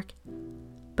in the dark.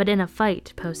 But in a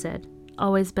fight, Poe said,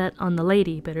 always bet on the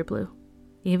lady, Bitterblue,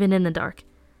 even in the dark.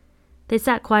 They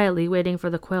sat quietly, waiting for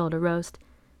the quail to roast.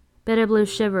 Bitterblue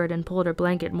shivered and pulled her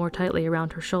blanket more tightly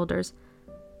around her shoulders.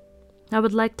 I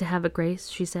would like to have a grace,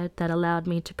 she said, that allowed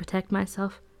me to protect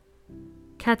myself.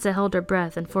 Katza held her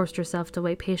breath and forced herself to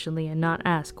wait patiently and not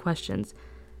ask questions.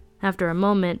 After a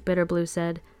moment, Bitterblue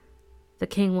said, The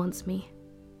king wants me.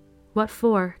 What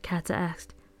for? Katza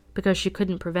asked, because she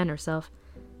couldn't prevent herself.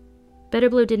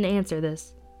 Bitterblue didn't answer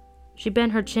this. She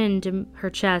bent her chin to her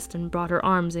chest and brought her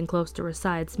arms in close to her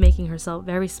sides, making herself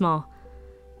very small.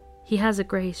 He has a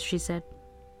grace, she said.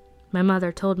 My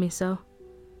mother told me so.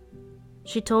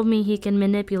 She told me he can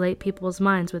manipulate people's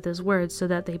minds with his words so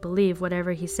that they believe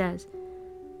whatever he says.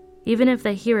 Even if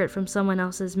they hear it from someone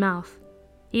else's mouth.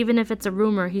 Even if it's a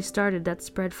rumor he started that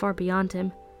spread far beyond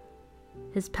him.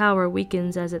 His power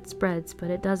weakens as it spreads, but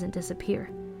it doesn't disappear.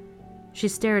 She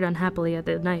stared unhappily at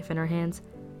the knife in her hands.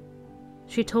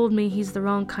 She told me he's the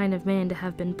wrong kind of man to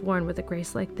have been born with a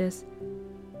grace like this.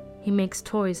 He makes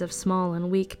toys of small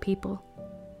and weak people.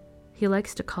 He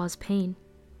likes to cause pain.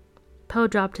 Poe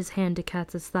dropped his hand to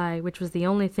Katza's thigh, which was the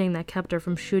only thing that kept her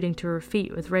from shooting to her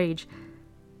feet with rage.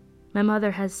 My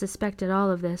mother has suspected all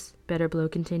of this,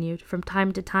 Bitterblue continued, from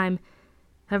time to time,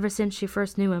 ever since she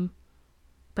first knew him.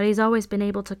 But he's always been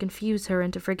able to confuse her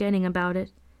into forgetting about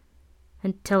it,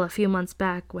 until a few months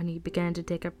back when he began to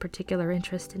take a particular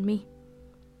interest in me.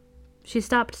 She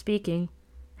stopped speaking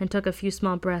and took a few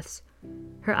small breaths.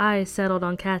 Her eyes settled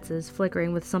on Katza's,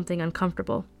 flickering with something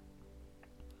uncomfortable.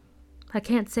 I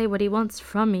can't say what he wants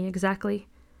from me exactly.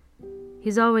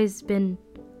 He's always been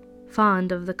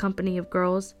fond of the company of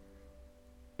girls,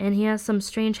 and he has some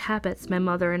strange habits my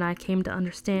mother and I came to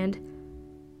understand.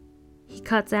 He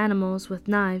cuts animals with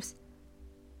knives.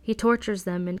 He tortures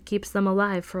them and keeps them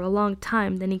alive for a long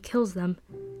time, then he kills them.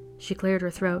 She cleared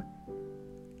her throat.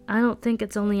 I don't think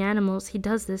it's only animals he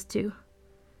does this to.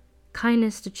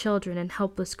 Kindness to children and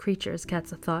helpless creatures,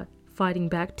 Katza thought, fighting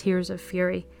back tears of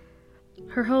fury.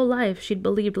 Her whole life she'd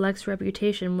believed Lex's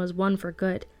reputation was one for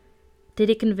good. Did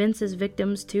he convince his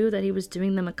victims, too, that he was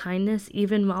doing them a kindness,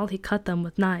 even while he cut them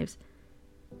with knives?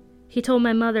 He told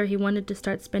my mother he wanted to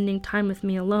start spending time with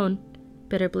me alone,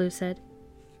 Bitterblue said.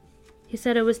 He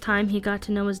said it was time he got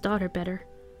to know his daughter better.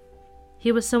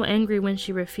 He was so angry when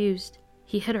she refused.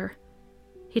 He hit her.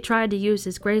 He tried to use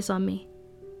his grace on me,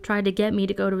 tried to get me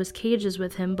to go to his cages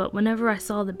with him, but whenever I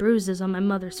saw the bruises on my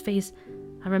mother's face,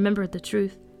 I remembered the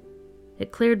truth.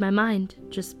 It cleared my mind,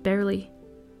 just barely.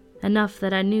 Enough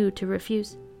that I knew to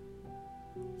refuse.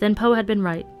 Then Poe had been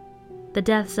right. The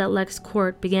deaths at Lex's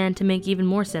court began to make even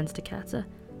more sense to Katza.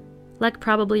 Lex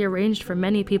probably arranged for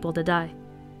many people to die.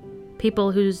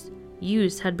 People whose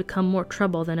use had become more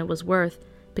trouble than it was worth,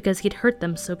 because he'd hurt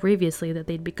them so grievously that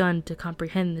they'd begun to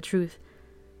comprehend the truth.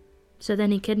 So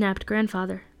then he kidnapped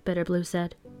Grandfather, Bitterblue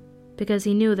said, because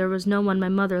he knew there was no one my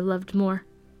mother loved more.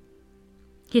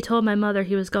 He told my mother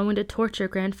he was going to torture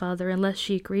Grandfather unless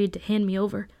she agreed to hand me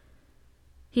over.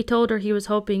 He told her he was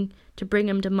hoping to bring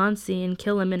him to Muncie and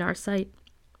kill him in our sight.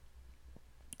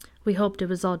 We hoped it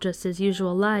was all just his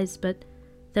usual lies, but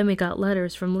then we got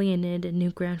letters from Leonid and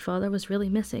knew Grandfather was really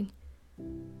missing.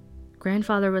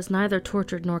 Grandfather was neither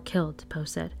tortured nor killed, Poe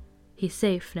said. He's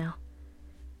safe now.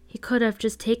 He could have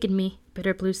just taken me,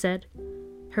 Bitterblue said,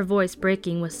 her voice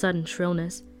breaking with sudden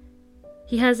shrillness.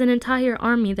 He has an entire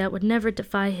army that would never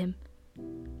defy him.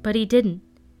 But he didn't.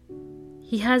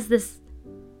 He has this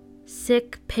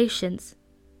sick patience.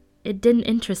 It didn't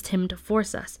interest him to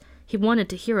force us. He wanted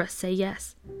to hear us say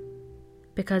yes.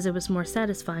 Because it was more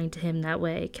satisfying to him that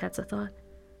way, Katza thought.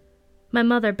 My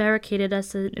mother barricaded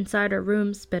us inside our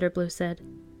rooms, Bitterblue said.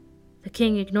 The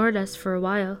king ignored us for a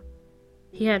while.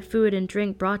 He had food and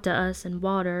drink brought to us and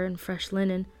water and fresh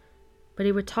linen, but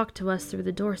he would talk to us through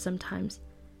the door sometimes.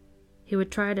 He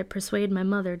would try to persuade my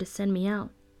mother to send me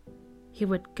out. He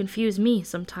would confuse me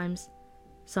sometimes.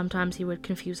 Sometimes he would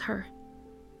confuse her.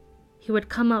 He would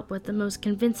come up with the most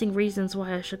convincing reasons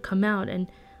why I should come out,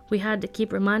 and we had to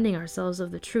keep reminding ourselves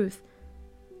of the truth.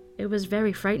 It was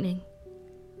very frightening.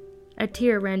 A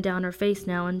tear ran down her face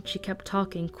now, and she kept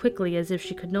talking quickly as if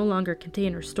she could no longer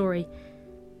contain her story.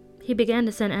 He began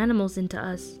to send animals into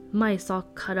us, mice all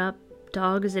cut up,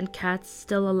 dogs and cats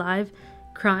still alive,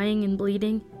 crying and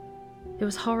bleeding. It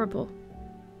was horrible.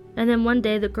 And then one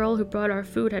day the girl who brought our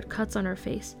food had cuts on her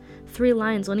face, 3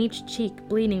 lines on each cheek,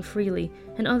 bleeding freely,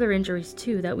 and other injuries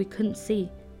too that we couldn't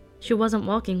see. She wasn't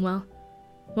walking well.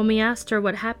 When we asked her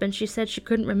what happened, she said she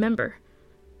couldn't remember.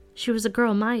 She was a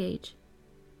girl my age.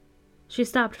 She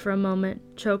stopped for a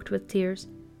moment, choked with tears.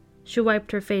 She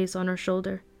wiped her face on her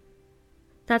shoulder.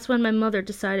 That's when my mother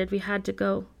decided we had to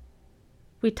go.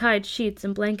 We tied sheets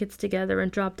and blankets together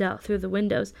and dropped out through the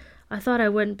windows. I thought I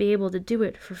wouldn't be able to do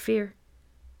it for fear,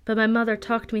 but my mother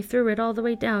talked me through it all the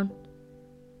way down.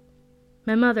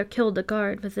 My mother killed the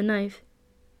guard with a knife.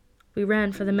 We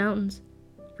ran for the mountains.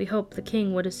 We hoped the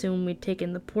king would assume we'd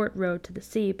taken the port road to the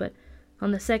sea, but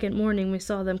on the second morning we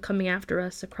saw them coming after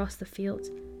us across the fields.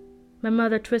 My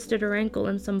mother twisted her ankle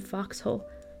in some foxhole.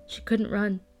 She couldn't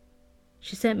run.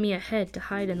 She sent me ahead to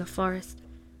hide in the forest.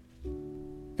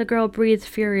 The girl breathed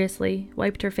furiously,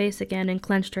 wiped her face again, and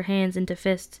clenched her hands into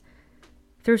fists.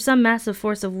 Through some massive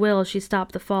force of will, she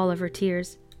stopped the fall of her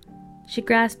tears. She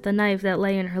grasped the knife that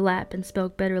lay in her lap and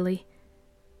spoke bitterly.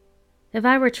 If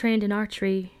I were trained in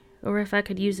archery, or if I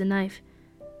could use a knife,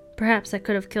 perhaps I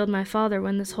could have killed my father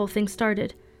when this whole thing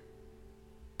started.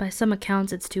 By some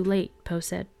accounts, it's too late, Poe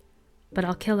said, but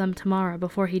I'll kill him tomorrow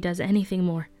before he does anything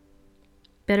more.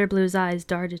 Bitterblue's eyes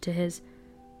darted to his.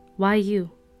 Why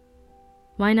you?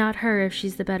 Why not her if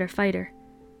she's the better fighter?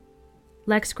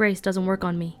 Lex Grace doesn't work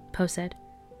on me, Poe said.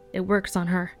 It works on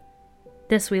her.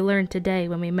 This we learned today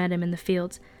when we met him in the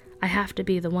fields. I have to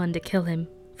be the one to kill him,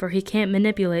 for he can't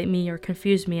manipulate me or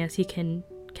confuse me as he can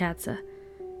Katza.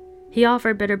 He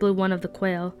offered Bitterblue one of the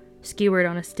quail, skewered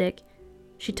on a stick.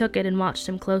 She took it and watched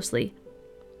him closely.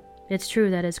 It's true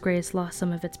that his grace lost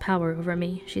some of its power over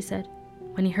me, she said,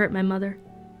 when he hurt my mother,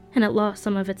 and it lost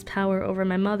some of its power over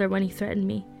my mother when he threatened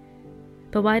me.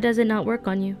 But why does it not work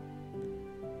on you?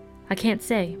 I can't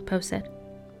say, Poe said.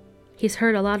 He's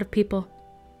hurt a lot of people.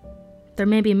 There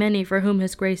may be many for whom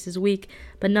his grace is weak,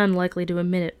 but none likely to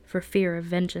admit it for fear of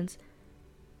vengeance.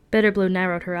 Bitterblue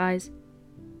narrowed her eyes.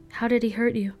 How did he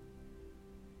hurt you?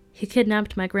 He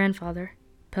kidnapped my grandfather,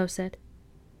 Poe said.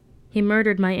 He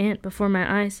murdered my aunt before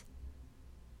my eyes.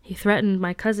 He threatened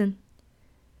my cousin.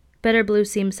 Bitterblue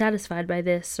seemed satisfied by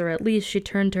this, or at least she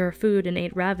turned to her food and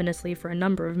ate ravenously for a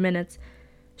number of minutes.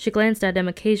 She glanced at him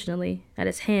occasionally, at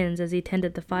his hands as he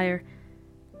tended the fire.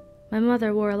 My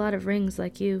mother wore a lot of rings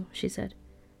like you, she said.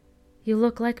 You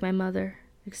look like my mother,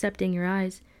 excepting your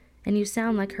eyes, and you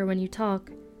sound like her when you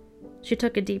talk. She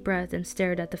took a deep breath and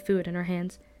stared at the food in her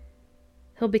hands.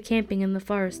 He'll be camping in the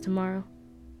forest tomorrow,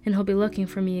 and he'll be looking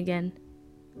for me again.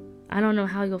 I don't know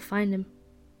how you'll find him.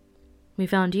 We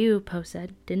found you, Poe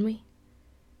said, didn't we?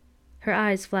 Her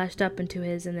eyes flashed up into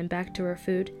his and then back to her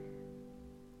food.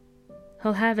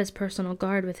 He'll have his personal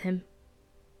guard with him.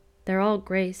 They're all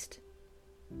graced.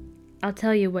 I'll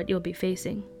tell you what you'll be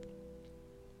facing.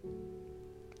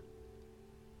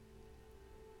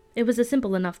 It was a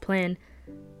simple enough plan.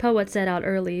 Poe had set out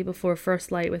early, before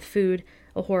first light, with food,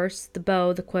 a horse, the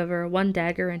bow, the quiver, 1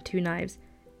 dagger, and 2 knives.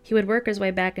 He would work his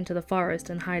way back into the forest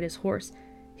and hide his horse.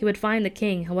 He would find the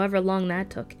king, however long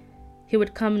that took. He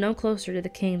would come no closer to the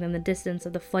king than the distance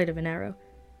of the flight of an arrow.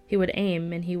 He would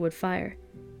aim, and he would fire.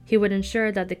 He would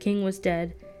ensure that the king was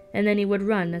dead, and then he would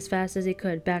run as fast as he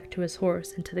could back to his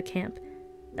horse and to the camp.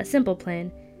 A simple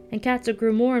plan, and Katza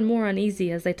grew more and more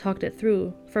uneasy as they talked it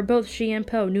through, for both she and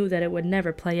Poe knew that it would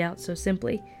never play out so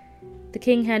simply. The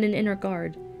king had an inner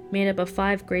guard, made up of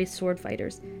 5 Grace sword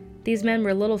fighters. These men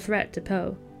were little threat to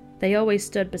Poe. They always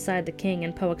stood beside the king,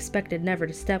 and Poe expected never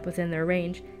to step within their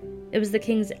range. It was the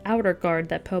king's outer guard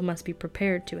that Poe must be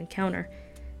prepared to encounter.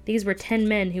 These were 10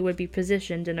 men who would be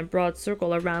positioned in a broad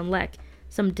circle around Lek,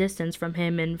 some distance from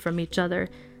him and from each other,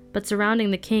 but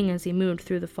surrounding the king as he moved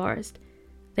through the forest.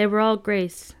 They were all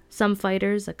Grace, some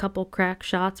fighters, a couple crack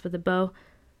shots with a bow,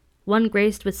 one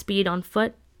graced with speed on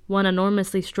foot, one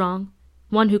enormously strong,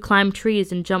 one who climbed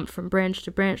trees and jumped from branch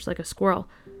to branch like a squirrel,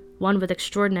 one with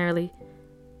extraordinarily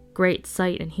great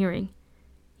sight and hearing.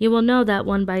 You will know that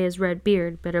one by his red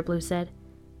beard, Bitterblue said.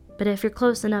 But if you're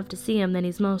close enough to see him, then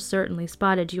he's most certainly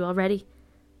spotted you already.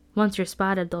 Once you're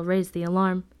spotted, they'll raise the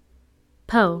alarm.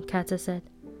 Po, Katza said.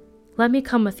 Let me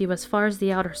come with you as far as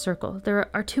the outer circle. There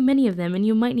are too many of them, and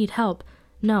you might need help.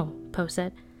 No, Po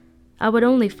said. I would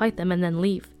only fight them and then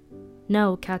leave.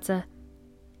 No, Katza.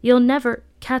 You'll never...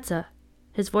 Katza.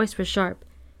 His voice was sharp.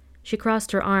 She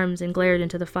crossed her arms and glared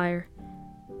into the fire.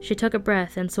 She took a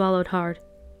breath and swallowed hard.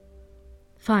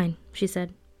 Fine, she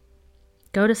said.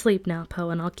 Go to sleep now, Po,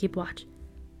 and I'll keep watch.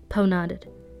 Po nodded.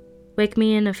 Wake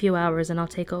me in a few hours and I'll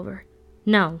take over.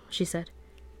 No, she said.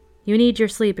 You need your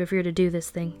sleep if you're to do this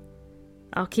thing.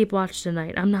 I'll keep watch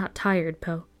tonight. I'm not tired,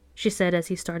 Po, she said as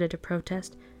he started to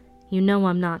protest. You know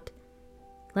I'm not.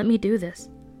 Let me do this.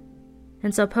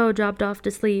 And so Po dropped off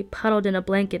to sleep, huddled in a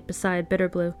blanket beside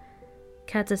Bitterblue.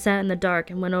 Katza sat in the dark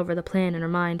and went over the plan in her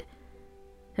mind.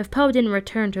 If Po didn't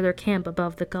return to their camp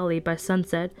above the gully by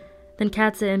sunset, then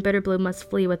Katza and Bitterblue must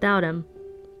flee without him.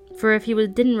 For if he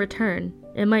didn't return,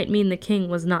 it might mean the king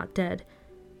was not dead.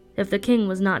 If the king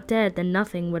was not dead, then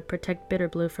nothing would protect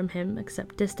Bitterblue from him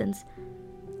except distance.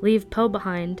 Leave Po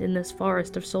behind in this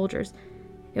forest of soldiers.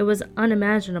 It was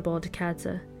unimaginable to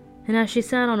Katza, and as she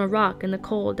sat on a rock in the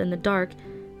cold and the dark,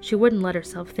 she wouldn't let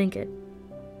herself think it.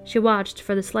 She watched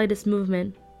for the slightest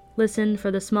movement, listened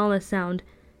for the smallest sound,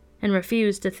 and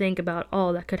refused to think about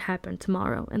all that could happen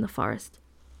tomorrow in the forest.